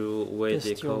interview with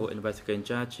the co-investigating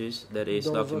judges, that is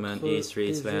document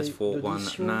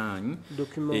E3/419,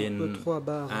 in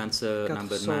answer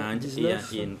number 9,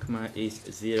 in Khmer is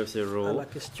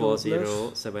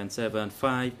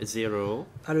 00407750,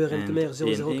 and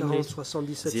in English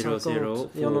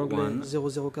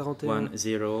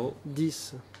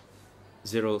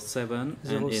 00411007,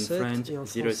 and in French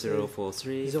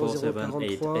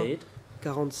 00434788,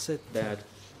 that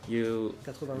you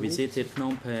visited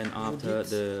Phnom Penh after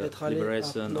the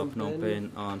liberation of Phnom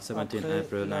Penh on 17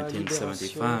 April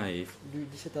 1975.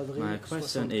 My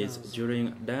question is,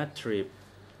 during that trip,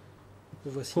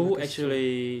 who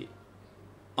actually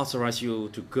authorized you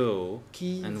to go,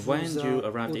 and when you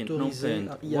arrived in Phnom Penh,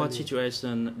 what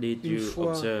situation did you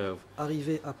observe?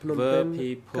 Were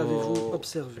people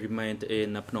remained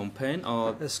in Phnom Penh,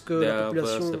 or there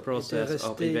was the process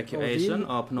of evacuation,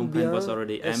 or Phnom Penh was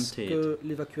already emptied?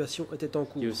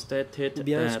 You stated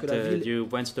that you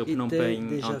went to Phnom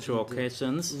Penh on 2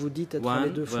 occasions.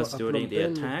 One was during the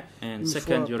attack, and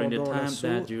second during the time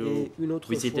that you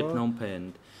visited Phnom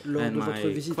Penh. And my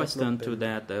question to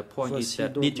that point is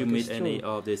that did you meet any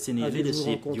of the senior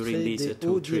leadership during these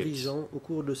 2 trips?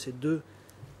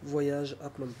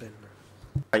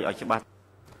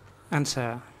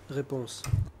 Answer. Réponse.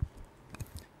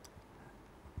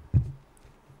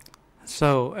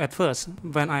 So, at first,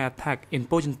 when I attacked in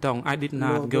Pocentong, I did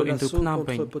not go into Phnom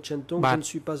Penh, but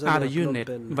other unit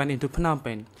went into Phnom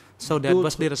Penh. So that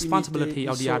was the responsibility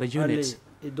of the other units.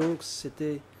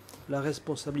 La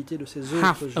responsabilité de ces autres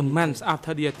Half a month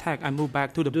after the attack, I moved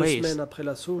back to the 2 base. semaines après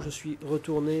l'assaut, je suis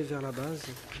retourné vers la base.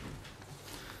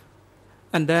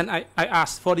 And then I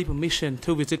asked for the permission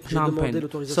to visit Phnom Penh.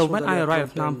 So when I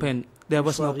arrived at Phnom Penh, there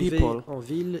was no people, en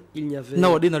ville, il n'y avait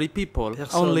no ordinary people,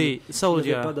 only il n'y avait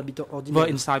soldiers pas d'habitants were ordinaires.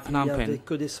 inside Il Phnom n'y avait Penh,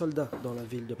 que des soldats dans la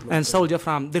ville de Phnom and Penh. soldiers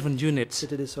from different units.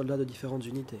 C'était des soldats de différentes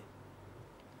unités.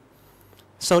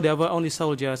 So there were only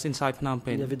soldiers inside Phnom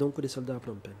Il n'y Penh. avait donc que des soldats à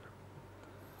Phnom Penh.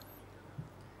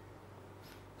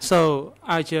 So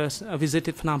I just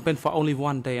visited Phnom Penh for only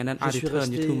one day and then I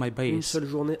returned to my base. Une seule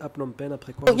journée à Phnom Penh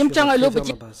après quoi je suis rentré vers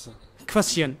ma base.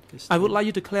 Question. I would like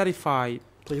you to clarify.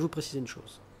 Pourriez-vous préciser une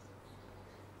chose?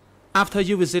 After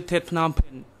you visited Phnom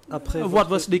Penh, what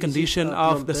was the condition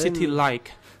of the city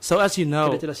like? So as you know,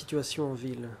 quelle était la situation en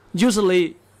ville?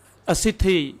 Usually a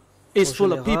city is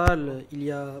full of people. Il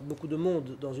y a beaucoup de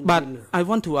monde dans une But ville. I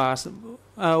want to ask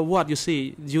what you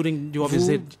see during your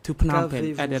visit to Phnom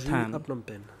Penh at that time. Phnom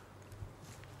Penh?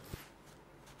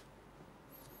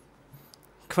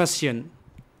 Question.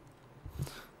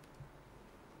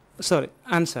 Sorry,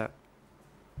 answer.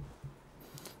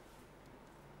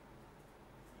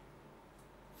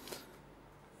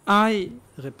 I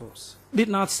did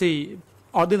not see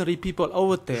ordinary people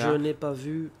over there. Je n'ai pas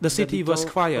vu the city was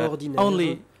quiet.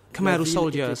 Only Khmer Rouge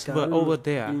soldiers were over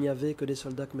there. Il n'y avait que des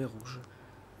soldats Khmer Rouges.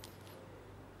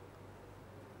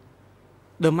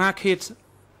 The markets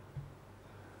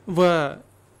were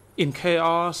in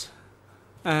chaos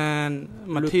and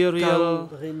material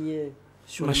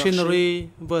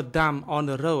machinery were dumped on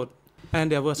the road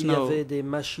and there was no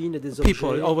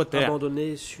people over there.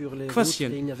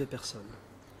 Question. Il n'y avait personne.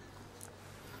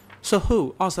 So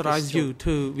who authorized you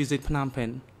to visit Phnom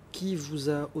Penh? Qui vous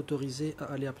a autorisé à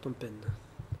aller à Phnom Penh?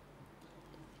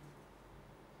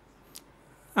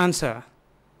 Answer.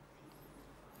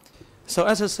 So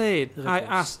as I said, I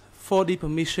asked for the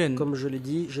permission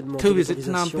to visit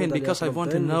Phnom Penh because I want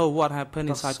to know what happened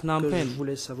inside Phnom Penh. Je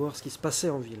voulais savoir ce qui se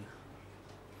passait en ville.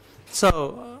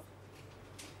 So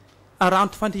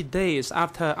around 20 days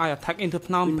after I attacked into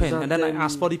Phnom Penh, and then I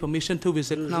asked for the permission to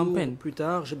visit Phnom Penh. Plus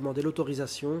tard, j'ai demandé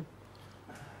l'autorisation.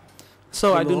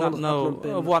 So I do not know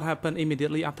what happened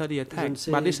immediately after the attack,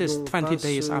 but this is 20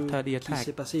 days after the attack.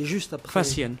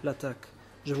 Question.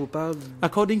 Je vous parle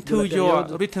according to your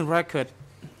written record,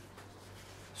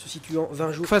 se situant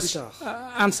 20 jours plus tard.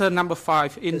 Answer number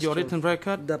 5 in your written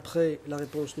record. D'après la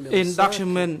réponse numéro in 5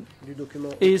 document du document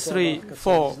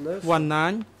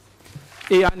E3419,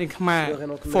 EIN in Khmer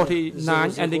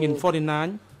 49 ending in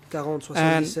 49,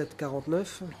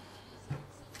 407749,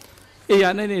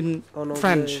 EIN in en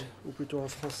French ou plutôt en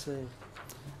français,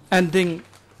 ending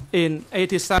in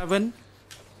 87.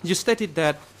 You stated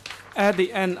that at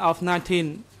the end of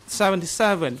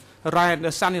 1977, Ryan,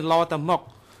 the son-in-law Tamok,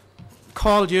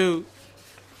 called you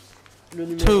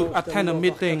to attend a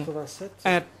meeting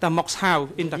at Tamok's house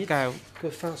in Takao.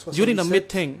 During the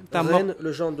meeting,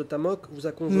 Tamok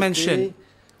mentioned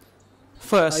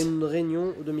first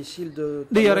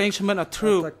the arrangement of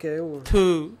troops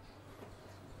to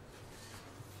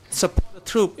support the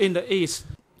troops in the east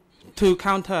to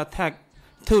counterattack,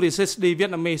 to resist the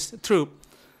Vietnamese troops.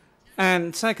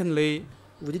 And secondly,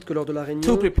 vous dites que lors de la réunion,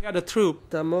 to prepare the troops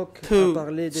to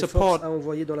support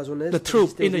the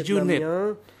troops in the unit,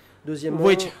 which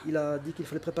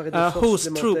whose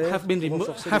troops have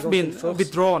been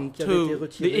withdrawn to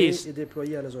the east.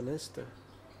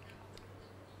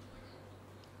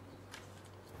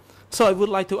 So I would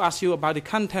like to ask you about the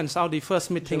contents of the first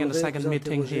meeting and the second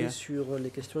meeting here. Sur les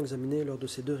questions examinées lors de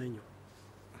ces deux réunions.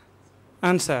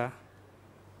 Answer.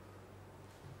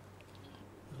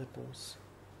 Réponse.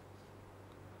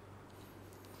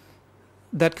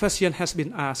 That question has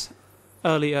been asked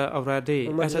earlier already.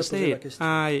 As I said,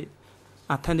 I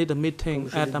attended the meeting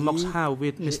at Tamok's house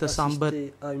with Mr.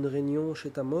 Sambut.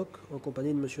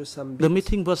 The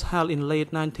meeting was held in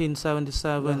late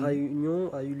 1977. La réunion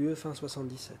a eu lieu fin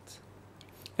 77.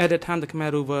 At the time, the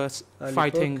Khmer Rouge was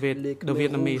fighting with the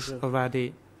Vietnamese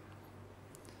already.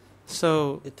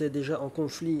 So the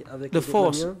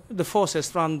forces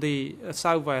from the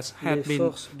southwest had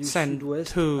been sent to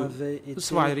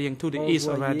Svay Rieng, to the east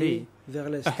already,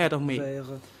 ahead of me.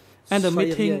 And the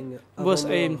meeting was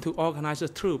aimed to organize a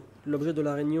troop,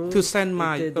 to send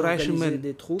my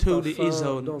regiment to the east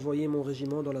zone.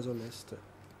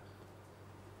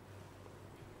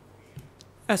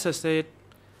 As I said,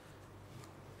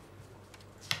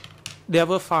 there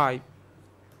were 5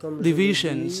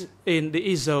 divisions in the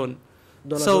east zone.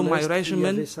 So my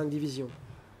regiment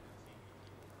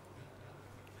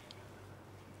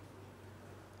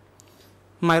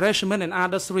and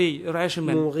other 3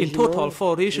 regiments, in total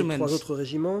 4 regiments,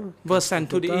 were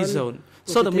sent to the east zone.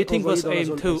 So the meeting was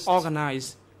aimed to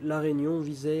organize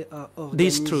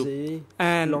these troops,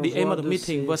 and the aim of the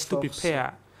meeting was to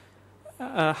prepare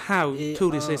how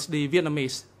to resist the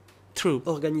Vietnamese troops,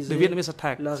 the Vietnamese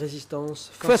attack.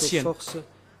 Question.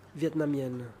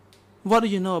 What do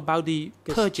you know about the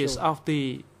purchase of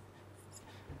the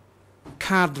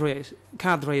cadres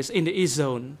in the east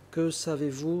zone? Que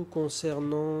savez-vous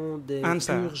concernant des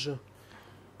Answer. purges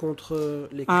contre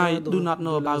les I cadres do not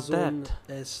know de la about zone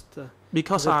that. Est?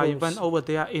 because I went over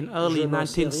there in early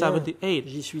 1978,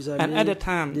 and at the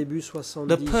time,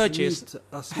 the purges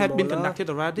had been conducted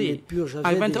already.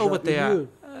 I went over there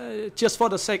just for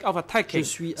the sake of attacking.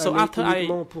 So after I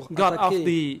got off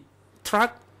the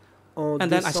truck,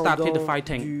 and then I started the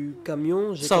fighting.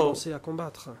 So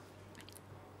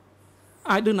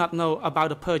I do not know about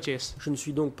the purges. Je ne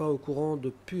suis donc pas au courant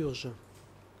de purges.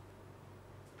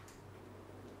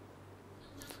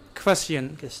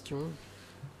 Question.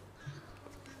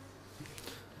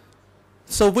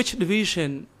 So which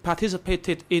division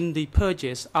participated in the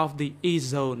purges of the East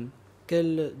Zone?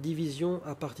 Quelle division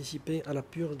a participé à la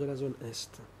purge de la zone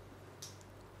Est?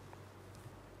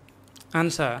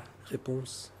 Answer.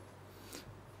 Réponse.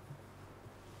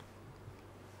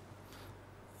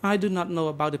 I do not know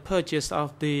about the purges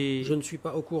of the Je ne suis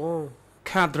pas au courant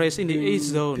cadres in the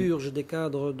East Zone. Purge des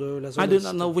cadres de la zone I do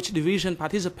not know which division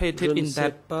participated in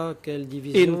that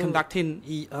in conducting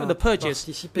the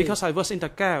purges because I was in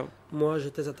Takao. Moi,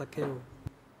 j'étais à Takao.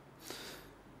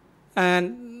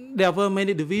 And there were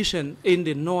many divisions in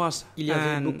the north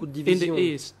and in the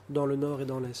east. Dans le nord et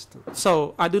dans l'est.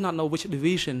 So I do not know which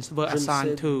divisions were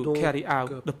assigned to carry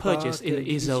out the purges in the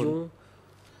East Zone.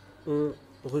 Ont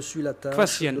reçu la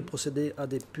tâche de procéder à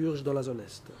des purges dans la zone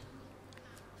est.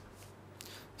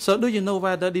 So do you know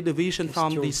whether the division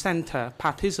from the center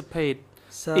participate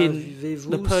in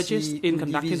the purges, in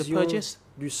conducting the purges?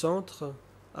 Du centre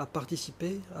a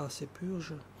participé à ces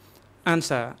purges?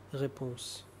 Answer.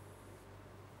 Réponse.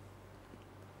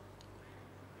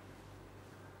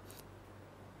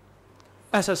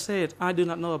 As I said, I do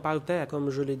not know about that. Comme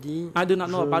je l'ai dit, I do not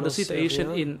know about the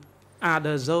situation in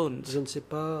other zones. Je ne sais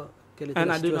pas quelle était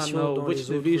la situation dans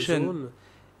les autres zones.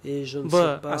 Et je ne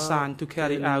were sais pas assigned to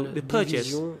carry out the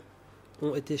purges.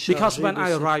 Ont été because when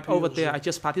I arrived over there, I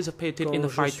just participated in the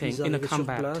fighting, in the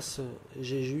combat.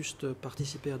 J'ai juste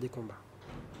participé à des combats.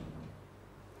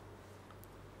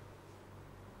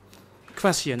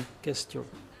 Question.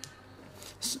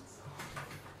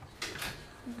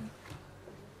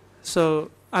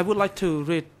 So I would like to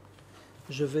read.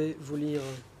 Je vais vous lire.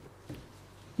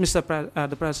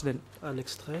 The President. Un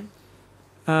extrait.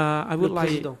 I would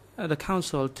like the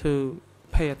Council to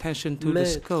pay attention to the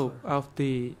scope of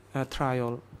the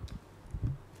trial.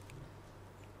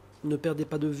 Ne perdez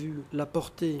pas de vue la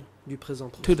portée du présent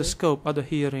procès. To the scope of the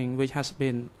hearing which has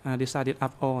been decided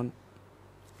upon.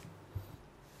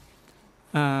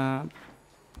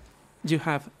 You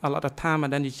have a lot of time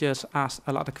and then you just ask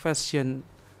a lot of questions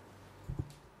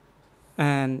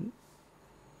and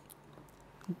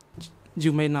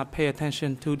you may not pay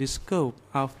attention to the scope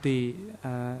of the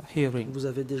hearing. Vous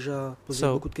avez déjà posé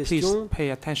so beaucoup de questions. Please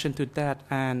pay attention to that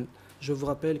and je vous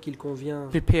rappelle qu'il convient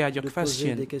prepare your de question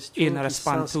poser des questions in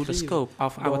response to the scope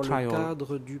of our trial. Dans le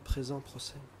cadre du présent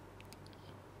procès.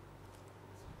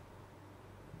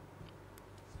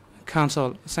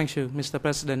 Council, thank you, Mr.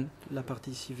 President. La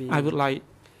partie civile. I would like.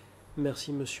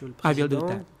 Merci, Monsieur le Président. I will do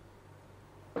that.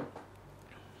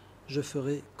 Je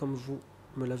ferai comme vous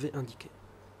me l'avez indiqué.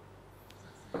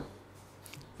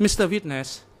 Mr.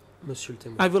 Witness, Monsieur le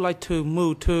témoin. I would like to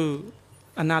move to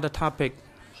another topic.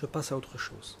 Je passe à autre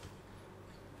chose.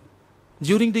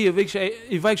 During the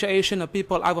evacuation of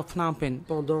people out of Phnom Penh,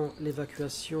 pendant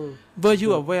l'évacuation, were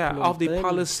you aware of the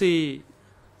policy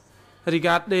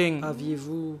regarding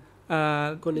aviez-vous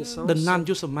the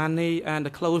non-use of money and the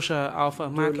closure of a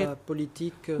market? La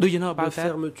politique Do you know about de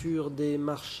fermeture des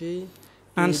marchés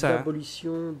et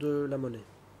d'abolition de la monnaie?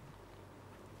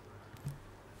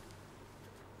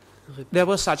 There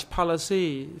was such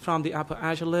policy from the upper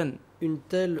echelon. Une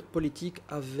telle politique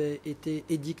avait été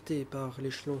édictée par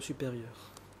l'échelon supérieur.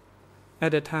 At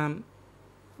the time,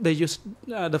 they used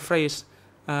the phrase,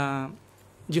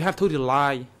 you have to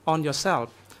rely on yourself.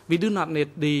 We do not need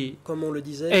the Comme on le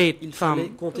disait, aid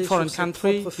from foreign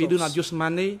country. We do not use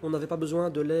money. On n'avait pas besoin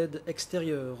de l'aide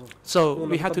extérieure. So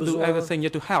we had to do everything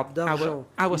to help ourselves.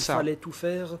 Il fallait tout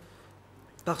faire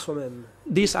par soi-même.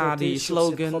 These are the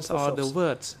slogans or the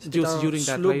words used during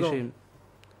that regime.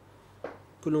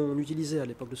 Que l'on utilisait à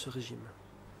l'époque de ce régime.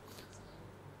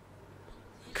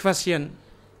 Question.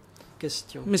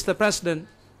 Mr. President,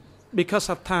 because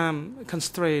of time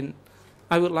constraint,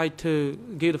 I would like to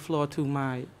give the floor to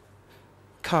my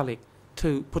colleague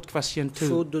to put question to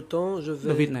Faute de temps, je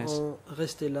vais the witness. En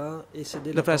rester là et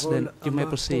céder the la President, parole à you may ma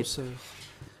proceed. consoeur.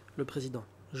 Le Président,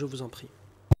 je vous en prie.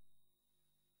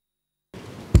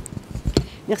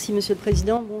 Merci, Monsieur le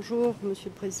Président. Bonjour, Monsieur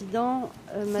le Président.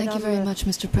 Thank you very much,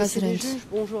 Mr. President.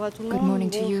 Bonjour à tout le monde. Good morning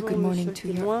to you, good morning to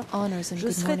your honors, and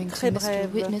good morning to Mr.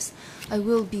 Witness. I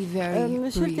will be very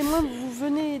Monsieur le brief. témoin, vous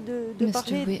venez de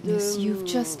parler Mr. Witness, you've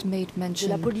just made de la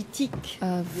mention politique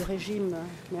du régime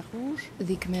Khmer Rouge.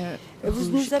 the Khmer Vous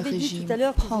nous Rouge avez dit regime tout à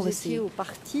l'heure que vous policy, étiez au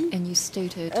parti. and you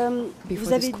stated Vous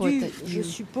before avez this court dû, that je you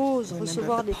suppose, were a member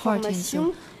recevoir of des the party, and formations.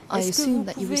 so I Est-ce que vous assume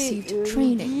that you pouvez received nous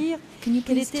training. dire Can you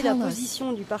quelle please était la tell us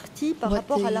position du parti par what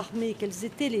rapport à the l'armée? Quels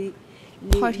étaient les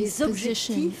party's position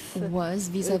objectifs was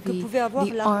que vis-à-vis pouvait avoir the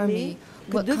l'armée, army?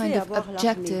 que What kind devait of avoir l'armée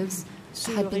objectives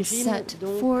sous had le been régime set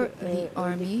donc, for the des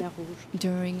army Khmer Rouges?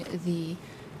 during the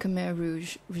Khmer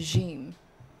Rouge regime?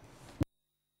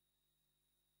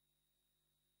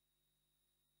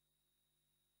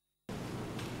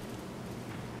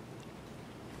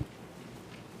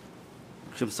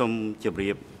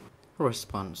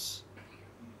 Response.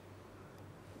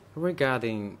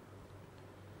 Regarding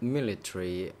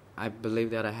military, I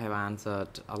believe that I have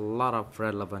answered a lot of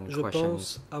relevant Je questions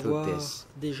pense to avoir this.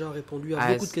 déjà répondu à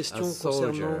As beaucoup de questions a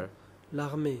soldier, concernant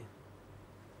l'armée.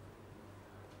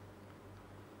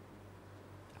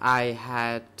 I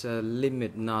had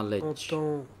limited En knowledge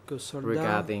tant que soldat,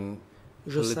 regarding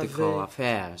je political savais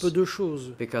affairs peu de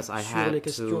choses because I sur les had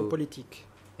questions to politiques.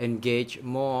 engage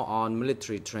more on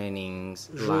military trainings,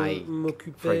 Je like, for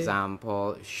m'occupais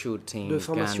example, shooting de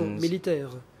formation guns militaire,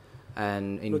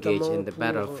 and engage notamment in the pour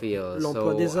battlefield.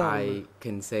 l'emploi des So armes I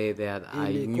can say that et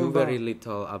I les knew combats. very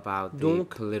little about the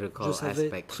Donc, political je savais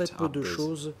aspect très peu of de this.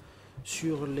 choses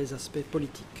sur les aspects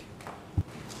politiques.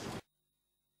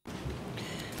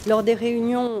 Lors des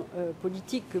réunions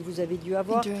politiques que vous avez dû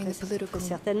avoir, During the très political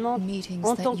certainement, meetings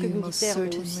en that tant que you most militaire, mais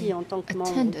certainly aussi en tant que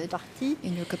membre du attended parti,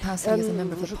 in your capacity as a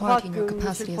member of je the crois party, in que your Monsieur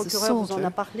capacity le as a procureur vous en a soldier,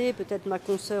 parlé, peut-être ma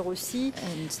consoeur aussi,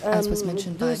 and as was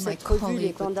mentioned de by my cette revue Les colleague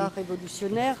with Tendards the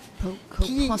Révolutionnaires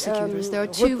qui co-prosecutors, there are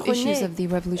two issues of the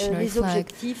revolutionary les flag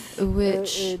objectifs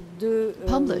which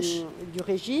publish du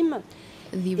régime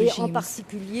the et en regime's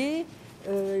particulier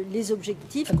les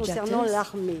objectifs concernant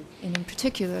l'armée. and in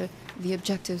particular the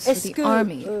objectives for Est-ce the que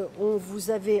army. on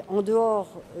vous avez, en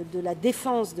dehors de la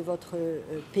défense de votre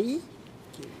pays,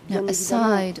 qui bien Now, évidemment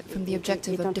aside from the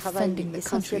objective est un of travail defending the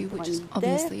essentiel country, pour un which is militaire,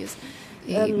 obviously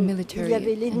is a il y military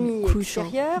avait l'ennemi and crucial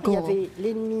extérieur, il y goal, avait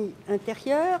l'ennemi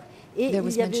intérieur, et There il was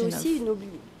y avait mention aussi of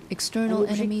un external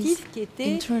enemies, objectif qui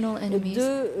était internal enemies,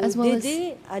 as well as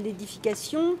d'aider à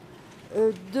l'édification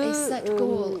a set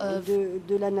goal of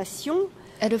de la nation.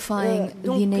 edifying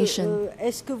Donc, the nation.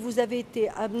 est-ce que vous avez été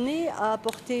amené à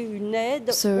apporter une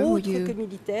aide Sir, autre were you que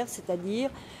militaire, c'est-à-dire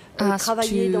asked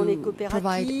travailler dans les to provide coopératives,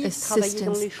 travailler dans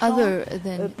assistance les champs other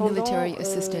than pendant military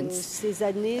assistance? ces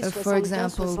années For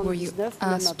example, were you 75-79, même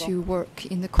asked avant? to work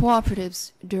in the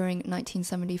cooperatives during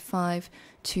 1975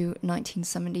 to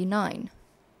 1979?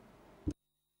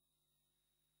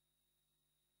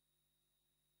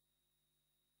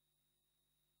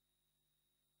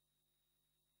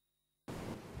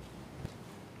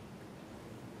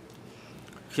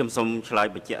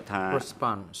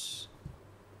 Response.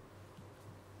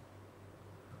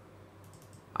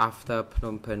 After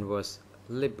Phnom Penh was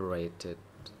liberated,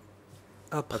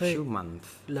 a Après few months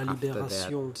la after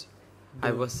libération that,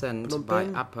 I de was sent Phnom by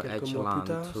Penh, upper quelques mois echelon plus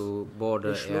tard, to border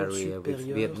l'échelon area with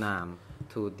supérieur Vietnam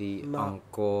to the m'a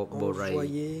Angkor Borei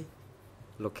envoyé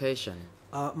location.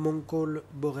 à Mongkol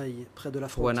Borei, près de la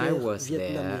When I frontière was there,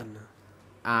 vietnamienne.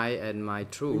 I and my Une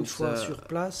troops fois sur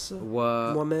place,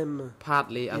 were moi-même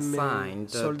partly et mes assigned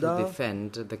to soldats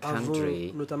defend the avons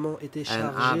country, notamment été and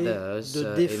chargés others de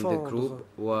in the défendre group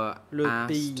were le asked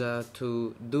pays.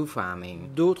 to do farming,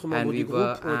 D'autres and membres we du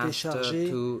were groupe ont été asked chargés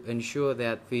to ensure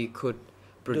that we could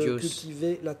de produce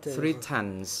cultiver la terre. 3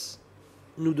 tons,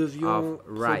 Nous devions of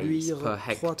rice produire per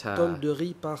 3 hectare. tonnes de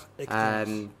riz par hectare.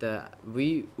 and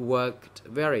we worked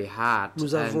very hard,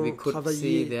 Nous and we avons could travaillé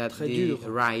see that très the dur.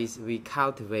 rice we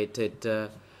cultivated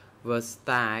was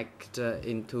stacked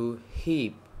into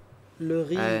heap. Le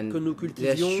riz And que nous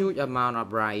there's cultivions huge amount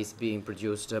of rice being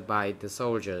produced by the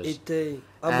soldiers. était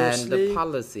And the amoncelé.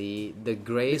 policy, the Les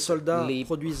Great soldats Leap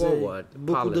produisaient Forward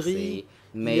beaucoup de riz. policy,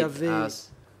 Il y made avait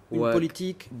us une work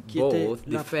politique qui était both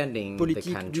la defending the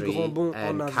politique du grand country bond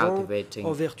en and avant, cultivating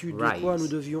en vertu de quoi nous rice.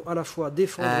 devions à la fois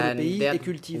défendre le And pays et that's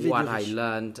cultiver what du I riz.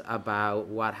 learned about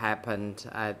what happened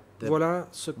at the Voilà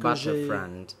ce que j'ai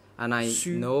battlefront. And I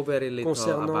su know very little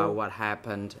concernant about what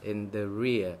happened in the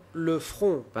rear. le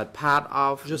front. But part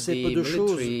of Je sais peu the de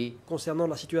choses military concernant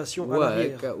la situation à work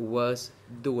l'arrière. was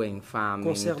doing farming to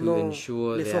Concernant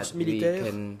ensure les forces that we militaires,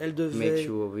 can elles make devaient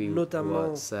sure we notamment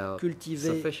were cultiver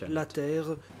self-sufficient. la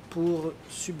terre pour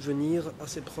subvenir à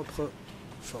ses propres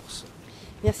forces.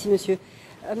 Merci, monsieur.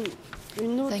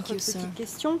 Une autre petite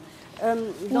question.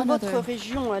 Dans votre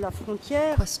région à la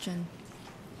frontière,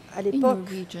 à l'époque,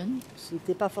 ce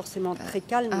n'était pas forcément très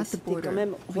calme, mais c'était quand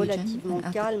même relativement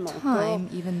calme encore,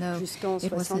 jusqu'en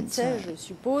 1976, je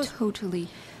suppose.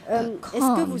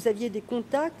 Est-ce que vous aviez des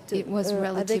contacts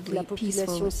avec la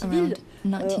population civile,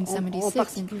 en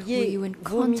particulier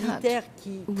vos militaires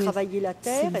qui travaillaient la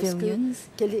terre?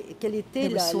 Quelles étaient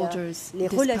les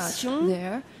relations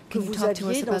que vous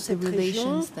aviez dans cette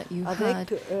région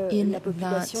avec la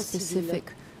population civile?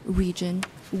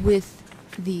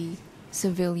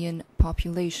 Civilian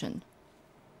population.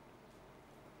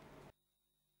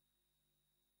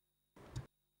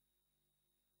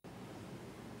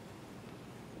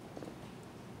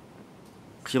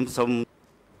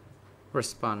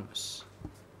 Response.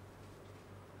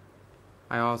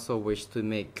 I also wish to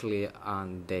make clear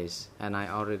on this, and I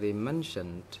already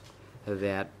mentioned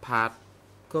that part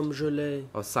Comme je l'ai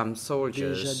or some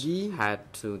soldiers déjà dit, had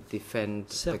to defend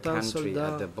the country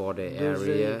soldats at the border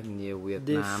area near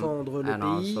Vietnam défendre le and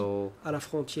pays also à la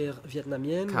frontière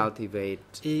vietnamienne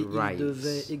cultivate et ils rice.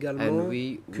 devaient And également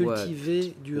we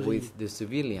cultiver du worked riz. with the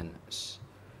civilians.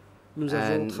 Nous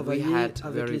avons And we travaillé had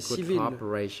avec very les good civils.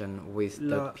 cooperation with the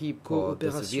La people, the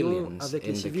coopération civilians avec in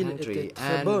les the civils country, était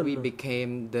très and bonne. we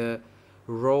became the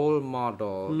role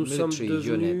model Nous sommes military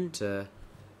devenus unit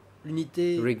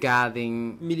l'unité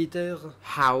regarding militaire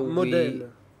how modèle we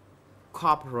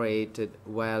cooperated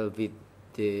well with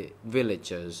the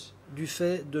villagers. du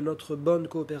fait de notre bonne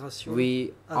coopération We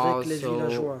avec les also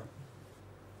villageois.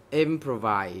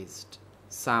 improvised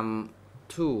some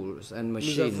tools and Nous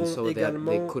machines avons so that they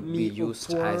également could be mis au used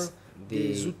point as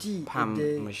des the outils pump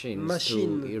et des machines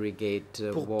machines to irrigate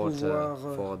pour water pouvoir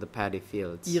for the paddy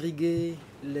fields. irriguer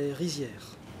les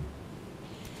rizières.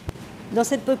 Dans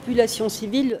cette population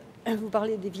civile, vous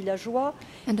parlez des villageois,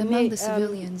 And among mais the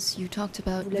civilians, you talked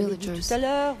about vous l'avez dit villagers, tout à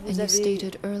l'heure, and vous you avez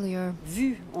stated earlier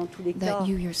vu en tous les that cas,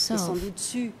 you et yourself sans doute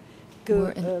su,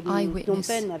 were que an eyewitness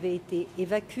Phnom Penh avait été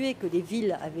évacué, que les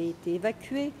villes avaient été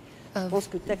évacuées. Je pense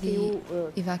que Takeo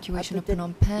a evacuation of peut-être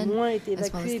Phnom Penh, moins été as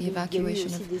well as évacué, the mais il y a eu evacuation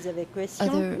aussi of des évacuations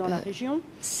other dans la région.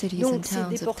 cities and Donc c'est towns of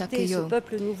déporter ce Takeo.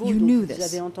 peuple nouveau You dont knew vous this.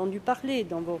 avez entendu parler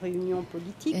dans vos réunions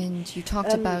politiques. And you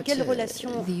talked about Quelle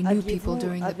relation the new people aviez-vous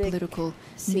during the avec political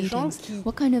ces gens meetings. qui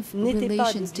What kind of n'étaient pas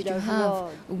relations des did you have villageois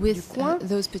with du coin,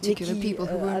 those mais particular qui people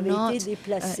who were avaient not été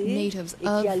déplacés natives et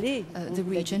of qui allaient, the on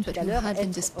vous l'a dit region, tout but à who l'heure, had been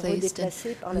être displaced and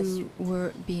redéplacés par la who suite?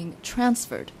 were being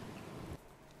transferred?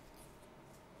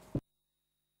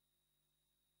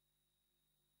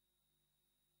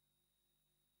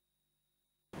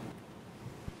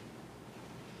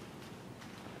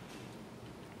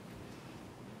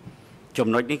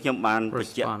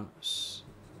 Response.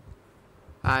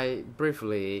 I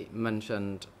briefly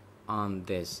mentioned on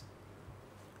this.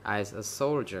 As a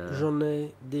soldier J'en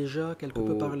ai déjà quelque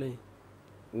peu parlé.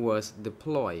 was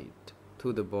deployed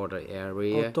to the border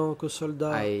area, En tant que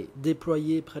soldat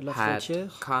déployé près de la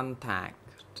frontière,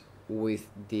 contact with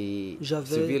the j'avais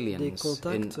civilians des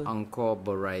contacts in Angkor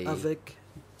Borei avec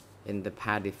in the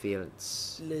paddy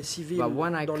fields. les civils But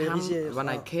when I dans les rizières when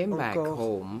I came back Angkor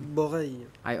home, Borei.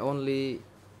 I only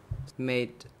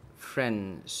made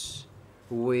friends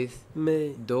with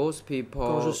Mais those quand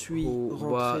people je suis who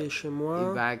rentré were chez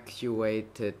moi,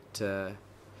 evacuated,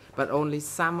 but only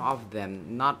some of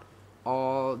them, not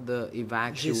all the j'ai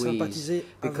evacuees, sympathisé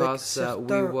avec because we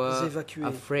certains were évacués,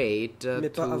 afraid mais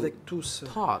pas to avec tous.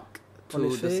 talk En to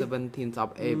effet, the 17th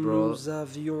of April nous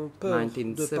avions peur de parler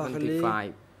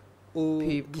 1975 au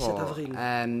 17 people, avril.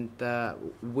 and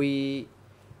we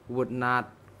would not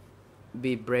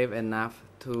be brave enough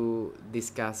to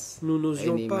discuss Nous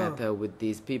n'osions any pas matter with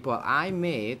these people. I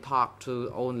may talk to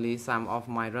only some of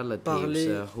my relatives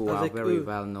parler who are avec very eux.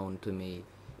 well known to me.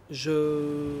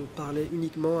 Je parlais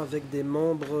uniquement avec des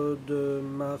membres de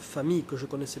ma famille que je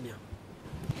connaissais bien.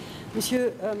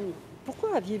 Monsieur,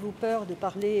 pourquoi aviez-vous peur de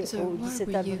parler So au why 17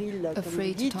 were you avril, comme vous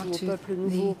afraid to dites, talk ou au to peuple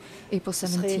nouveau? the April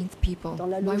 17th people? Dans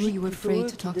la Why were logique you plutôt afraid eux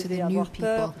to qui talk to devaient the new avoir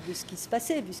peur people? de ce qui se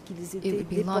passait, puisqu'ils It étaient would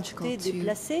be logical déportés, to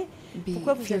déplacés. be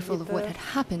Pourquoi vous fearful aviez of what peur? had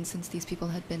happened since these people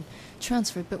had been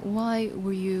transferred, but why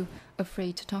were you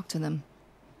afraid to talk to them?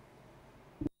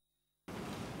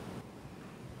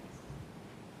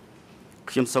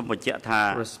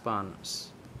 Response.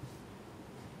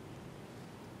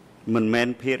 មិនមែន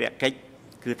ភារកិច្ច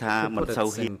គឺថា To មិន put សូវ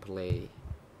it ហ៊ាន simply,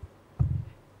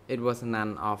 it was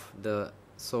none of the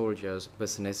soldiers'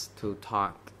 business to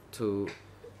talk to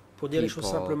Pour dire les choses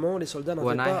people. simplement, les soldats n'avaient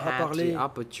When I pas à had parler the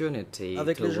opportunity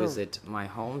avec to les gens. visit my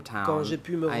hometown, Quand j'ai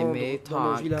pu me I rendre may dans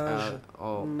mon talk village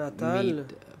or natal, meet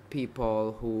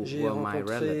people who J'ai were my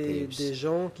rencontré relatives, des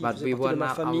gens qui but faisaient we partie were de ma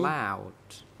not famille. allowed,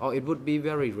 or it would be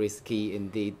very risky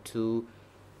indeed to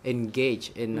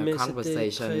engage in a Mais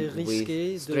conversation c'était très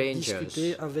risqué with de strangers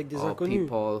discuter avec des or inconnus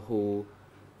people who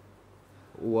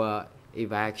were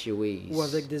evacuees. ou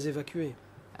avec des évacués.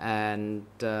 And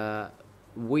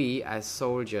we as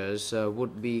soldiers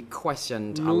would be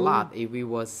questioned a Nous, lot if we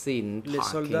were seen les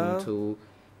talking soldats, to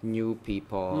new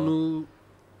people. Nous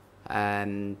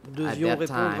And at devions that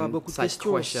répondre à time, beaucoup de such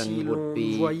questions question si would l'on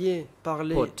be voyait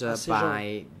parler put à ces gens.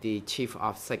 by the chief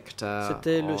of sector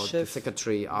C'était le or the chef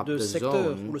secretary of de the secteur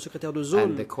zone, ou le secrétaire de and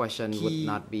zone the question would qui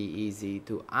not be easy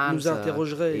to nous answer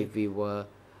interrogerait. if we were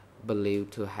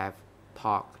believed to have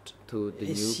talked to the Et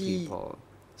new si people.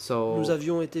 So nous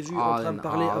avions été vus en all train de in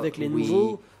parler all, avec les we,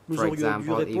 nouveaux, nous for aurions dû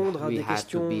example, répondre if à we des had to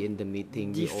questions be in the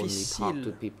meeting, we only talk to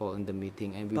difficiles. people in the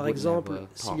meeting, and we Par would exemple, never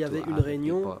s'il talk y avait to une other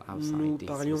réunion, people outside nous this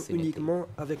parlions vicinity. uniquement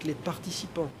avec les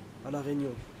participants à la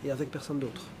réunion et avec personne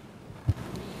d'autre.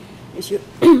 Monsieur,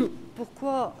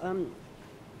 pourquoi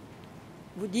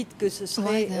vous dites que ce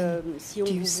serait, si on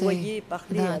vous voyait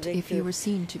parler avec des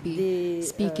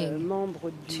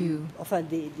membres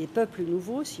des peuples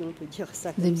nouveaux, si on peut dire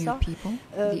ça comme ça,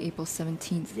 des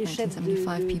chefs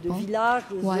de village,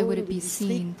 de zone, de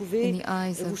district pouvaient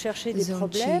vous chercher des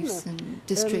problèmes.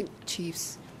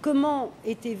 Comment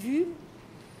était vu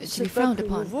ce peuple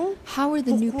nouveau?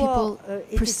 Pourquoi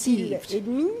était-il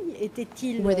ennemi?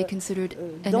 Était-il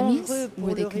dangereux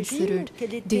pour le régime?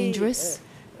 Quel était,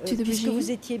 puisque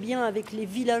vous étiez bien avec les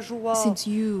villageois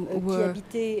qui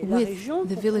habitaient la région,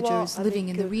 pourquoi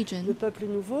avec le peuple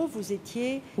nouveau vous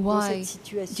étiez dans cette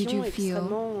situation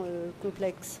extrêmement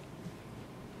complexe?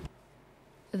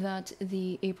 That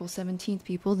the April 17th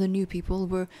people, the new people,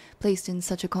 were placed in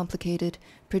such a complicated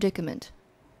predicament.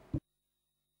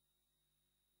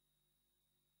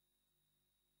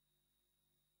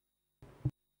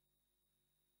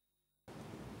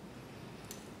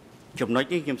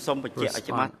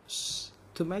 Response.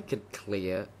 To make it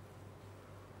clear,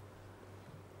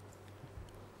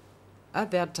 at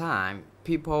that time,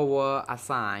 people were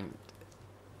assigned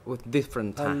with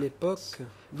different tasks. À l'époque,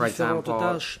 différentes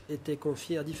tâches étaient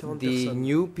confiées à différentes personnes. The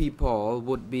new people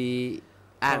would be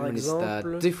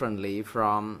administered differently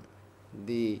from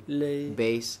the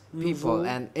base people,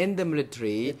 and in the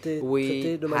military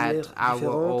we had our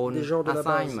own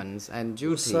assignments and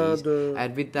duties,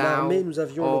 and without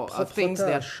or things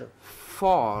that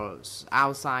falls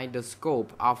outside the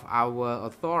scope of our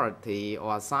authority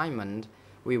or assignment,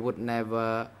 we would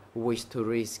never wish to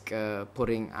risk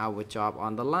putting our job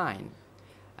on the line.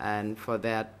 And for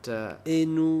that,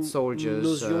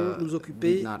 soldiers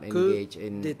did not engage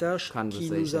in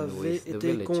conversation with the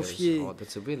villagers or the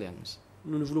civilians.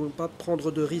 Nous ne voulons pas prendre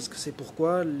de risques, c'est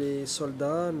pourquoi les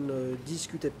soldats ne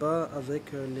discutaient pas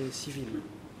avec les civils.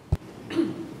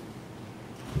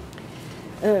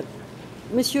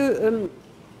 Monsieur,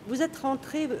 vous êtes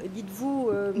rentré, dites-vous,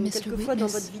 quelquefois dans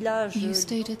votre village. You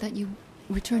stated that you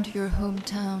returned to your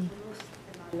hometown.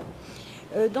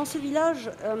 Dans ce village,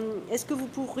 est-ce que vous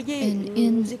pourriez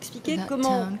nous expliquer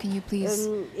comment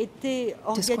était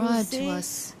organisé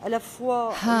à la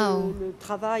fois le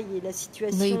travail et la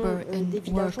situation des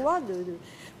villageois,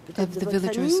 of the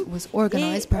villagers was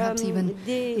organized, perhaps even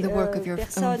the work of your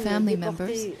own family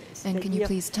members? And can you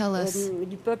please tell us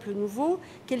du peuple nouveau,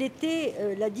 quelle était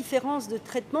la différence de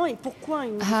traitement et pourquoi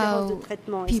une différence de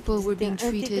traitement? People were being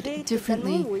treated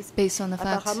differently based on the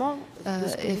fact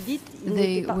if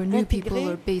they were new people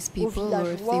or base people,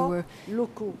 or if they were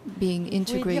being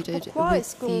integrated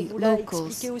with the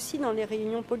locals. Aussi dans les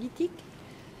réunions politiques?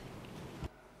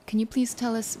 Can you please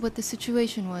tell us what the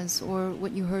situation was or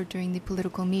what you heard during the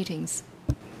political meetings?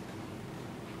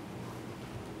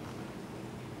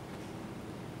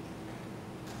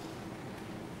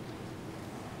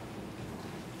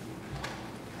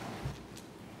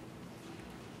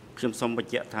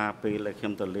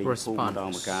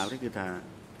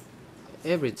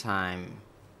 Every time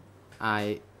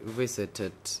I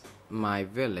visited my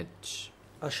village,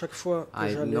 à chaque fois que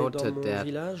j'allais dans mon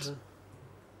village,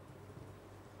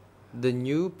 the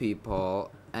new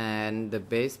people and the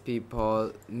base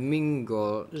people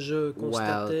mingle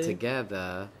well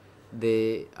together.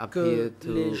 They appear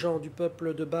to les gens du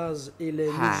peuple de base et les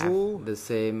nouveaux the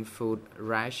same food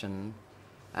ration.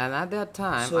 And at that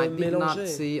time, I did not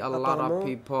see a lot of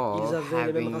people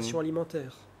having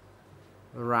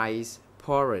rice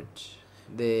porridge.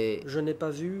 Je n'ai pas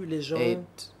vu les gens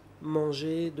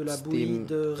manger de la bouillie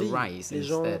de riz. Les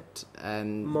gens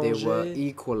mangeaient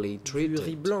du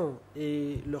riz blanc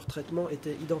et leur traitement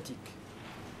était identique.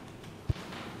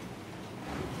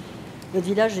 Le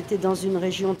village était dans une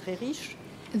région très riche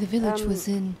The village was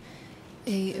in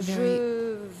a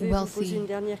very wealthy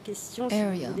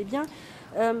area.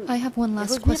 I have one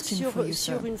last question for you,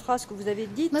 sir.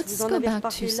 Let's go back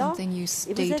to something you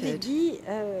stated.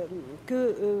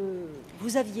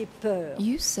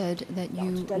 You said that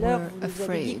you were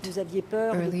afraid.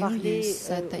 Earlier, you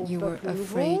said that you were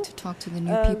afraid to talk to the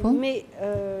new people.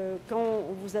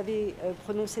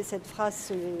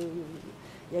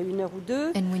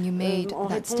 And when you made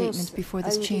that statement before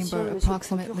this chamber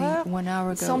approximately 1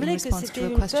 hour ago in response to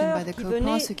a question by the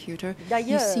co-prosecutor,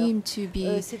 you seemed to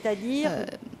be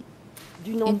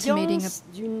intimating a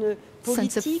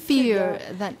sense of fear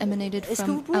that emanated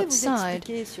from outside,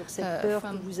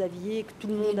 from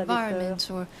the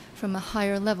environment or from a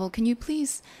higher level. Can you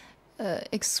please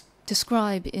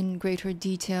describe in greater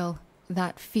detail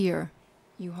that fear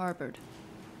you harbored?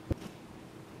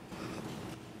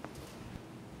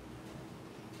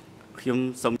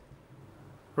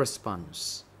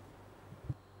 Response.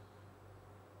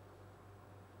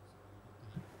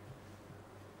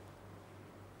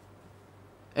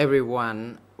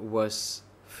 Everyone was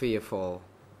fearful.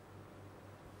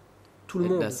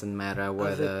 It doesn't matter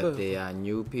whether they are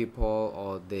new people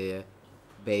or they're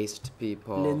based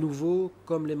people. Les nouveaux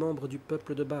comme les membres du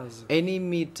peuple de base. Any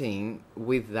meeting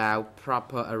without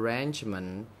proper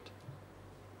arrangement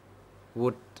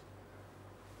would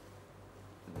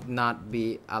not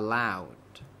be allowed.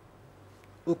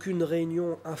 Aucune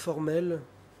réunion informelle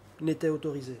n'était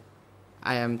autorisée.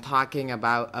 I am talking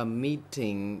about a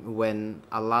meeting when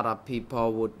a lot of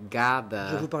people would gather.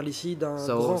 Je vous parle ici d'un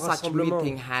so grand such rassemblement.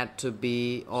 Meeting had to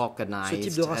be organized. Ce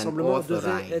type de rassemblement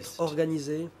devait être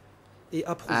organisé et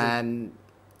approuvé. And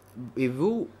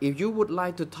if you would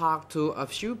like to talk to a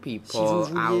few people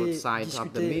outside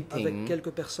of the meeting,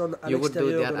 you would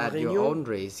do that at your own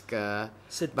risk.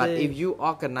 But if you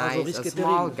organize a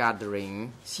small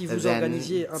gathering, then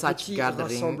such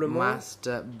gathering must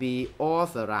be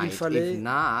authorized. If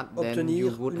not, then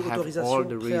you would have all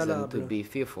the reason to be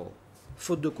fearful.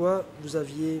 Faute de quoi, vous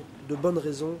aviez de bonnes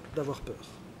raisons d'avoir peur.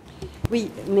 Oui,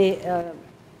 mais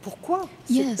pourquoi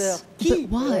cette peur? Qui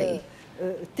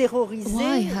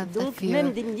terroriser donc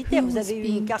même des militaires? Vous avez eu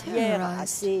une carrière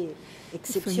assez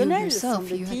exceptionnelle,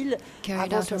 semble-t-il,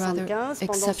 avant 75,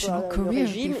 pendant le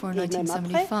régime et même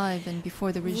après.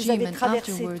 Vous avez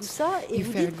traversé tout ça et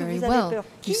vous dites que vous avez peur.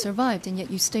 Qui, si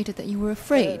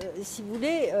vous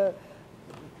voulez,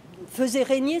 faisait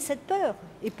régner cette peur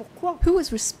et pourquoi? Who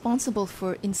was responsible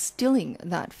for instilling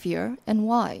that fear and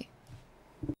why?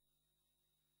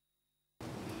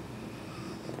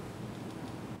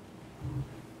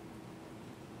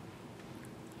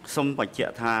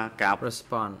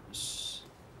 Response.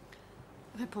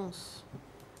 Réponse.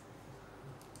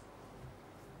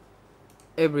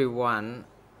 Everyone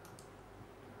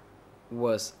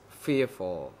was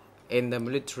fearful. In the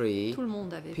military, tout le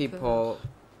monde avait people peur.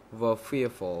 Were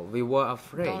fearful. We were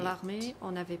afraid. Dans l'armée,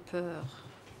 on avait peur.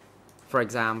 For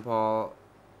example,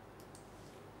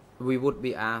 we would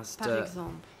be asked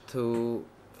to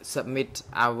submit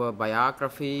our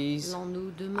biographies.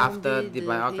 After the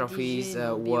biographies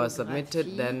were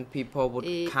submitted, then people would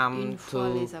come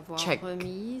to check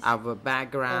our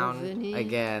background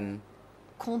again.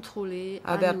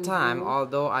 At that time,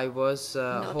 although I was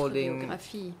holding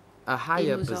a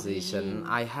higher position,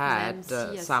 I had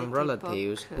some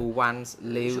relatives who once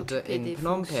lived in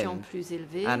Phnom Penh,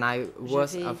 and I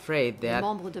was afraid that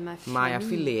my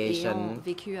affiliation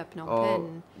or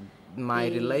my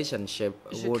relationship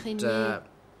would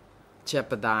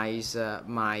jeopardize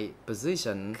my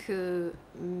position.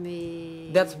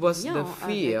 That was the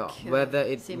fear, whether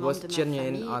it was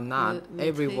genuine or not.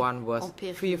 Everyone was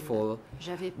fearful.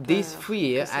 This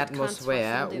fear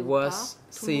atmosphere was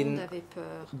seen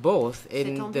both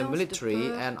in the military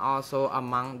and also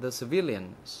among the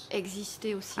civilians.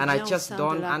 And I just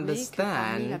don't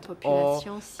understand or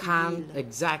can't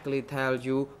exactly tell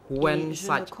you when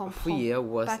such fear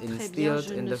was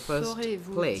instilled in the first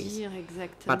place.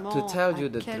 But to tell you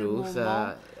the truth,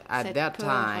 at that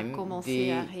time,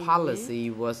 the policy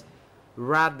was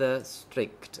rather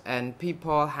strict and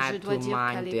people had to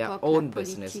mind their own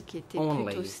business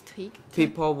only.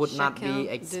 People would not be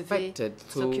expected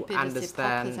to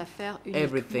understand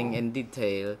everything in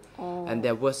detail, and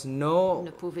there was no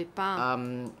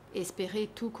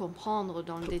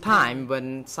time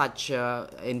when such an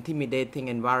intimidating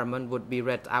environment would be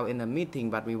read out in a meeting,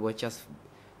 but we were just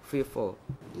fearful.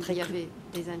 Il y avait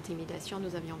des intimidations,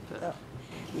 nous avions peur.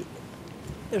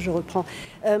 Je reprends.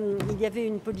 Il y avait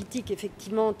une politique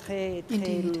effectivement très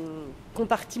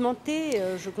compartimentée.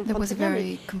 Je comprends très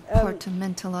bien.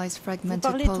 Compartmentalized,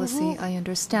 fragmented policy. I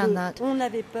understand that. On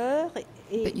avait peur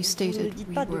but you stated you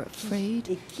were afraid,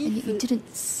 and you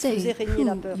didn't say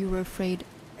who you were afraid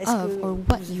of or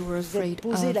what you were afraid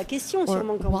of or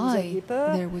why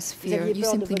there was fear. You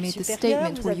simply made the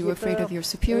statement. Were you afraid of your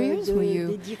superiors? Were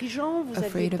you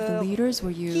afraid of the leaders? Were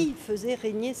you...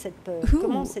 Who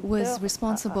was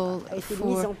responsible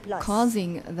for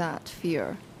causing that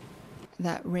fear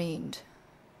that reigned?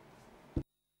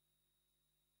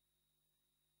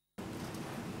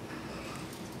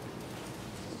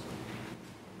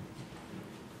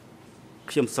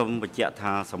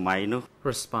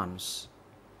 Response.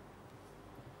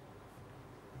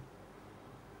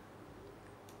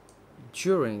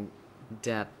 During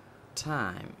that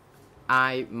time,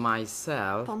 I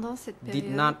myself did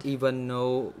not even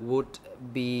know would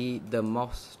be the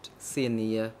most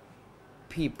senior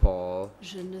people.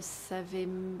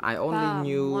 I only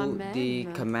knew the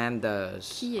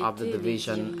commanders of the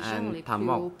division and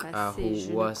Tamok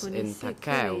who was in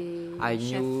Takeo. I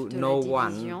knew no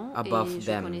one above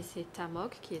them.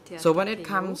 So when it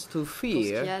comes to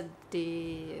fear,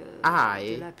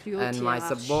 I and my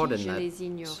subordinates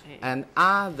and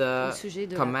other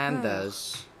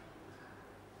commanders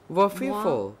were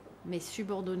fearful,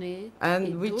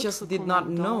 and we just did not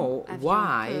know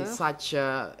why such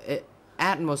an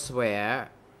atmosphere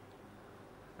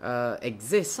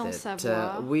existed.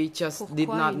 We just did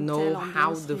not know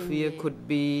how the fear could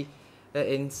be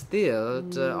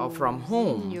instilled or from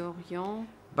home,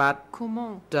 but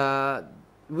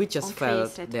we just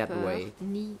felt that way.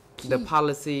 The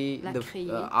policy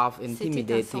of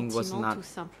intimidating was not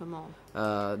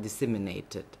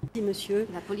disseminated.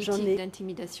 La politique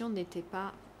d'intimidation n'était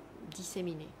pas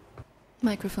disséminée.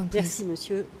 Microphone, please. Merci,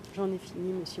 monsieur. J'en ai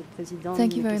fini, monsieur le président.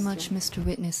 Thank you very much, Mr.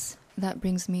 Witness. That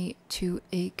brings me to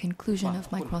a conclusion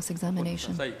of my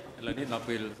cross-examination. The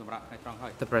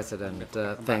President,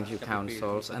 thank you,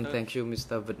 counsels, and thank you,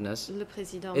 Mr. Witness.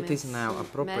 It is now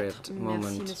appropriate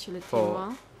moment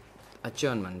for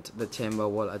adjournment. The chamber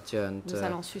will adjourn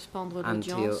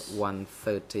until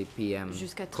 1:30 p.m.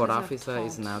 Court officer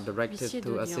is now directed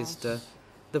to assist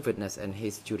the witness and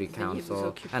his jury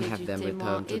counsel and have them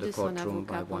return to the courtroom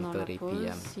by 1:30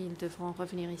 p.m.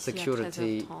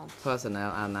 Security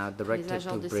personnel are now directed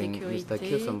to bring Mr.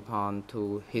 Kyusumpon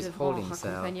to his holding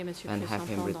cell and have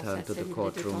him return to the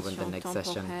courtroom when the next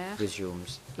session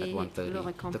resumes at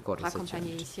 1:30. The court is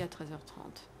adjourned.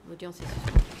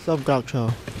 Stop,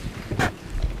 Groucho.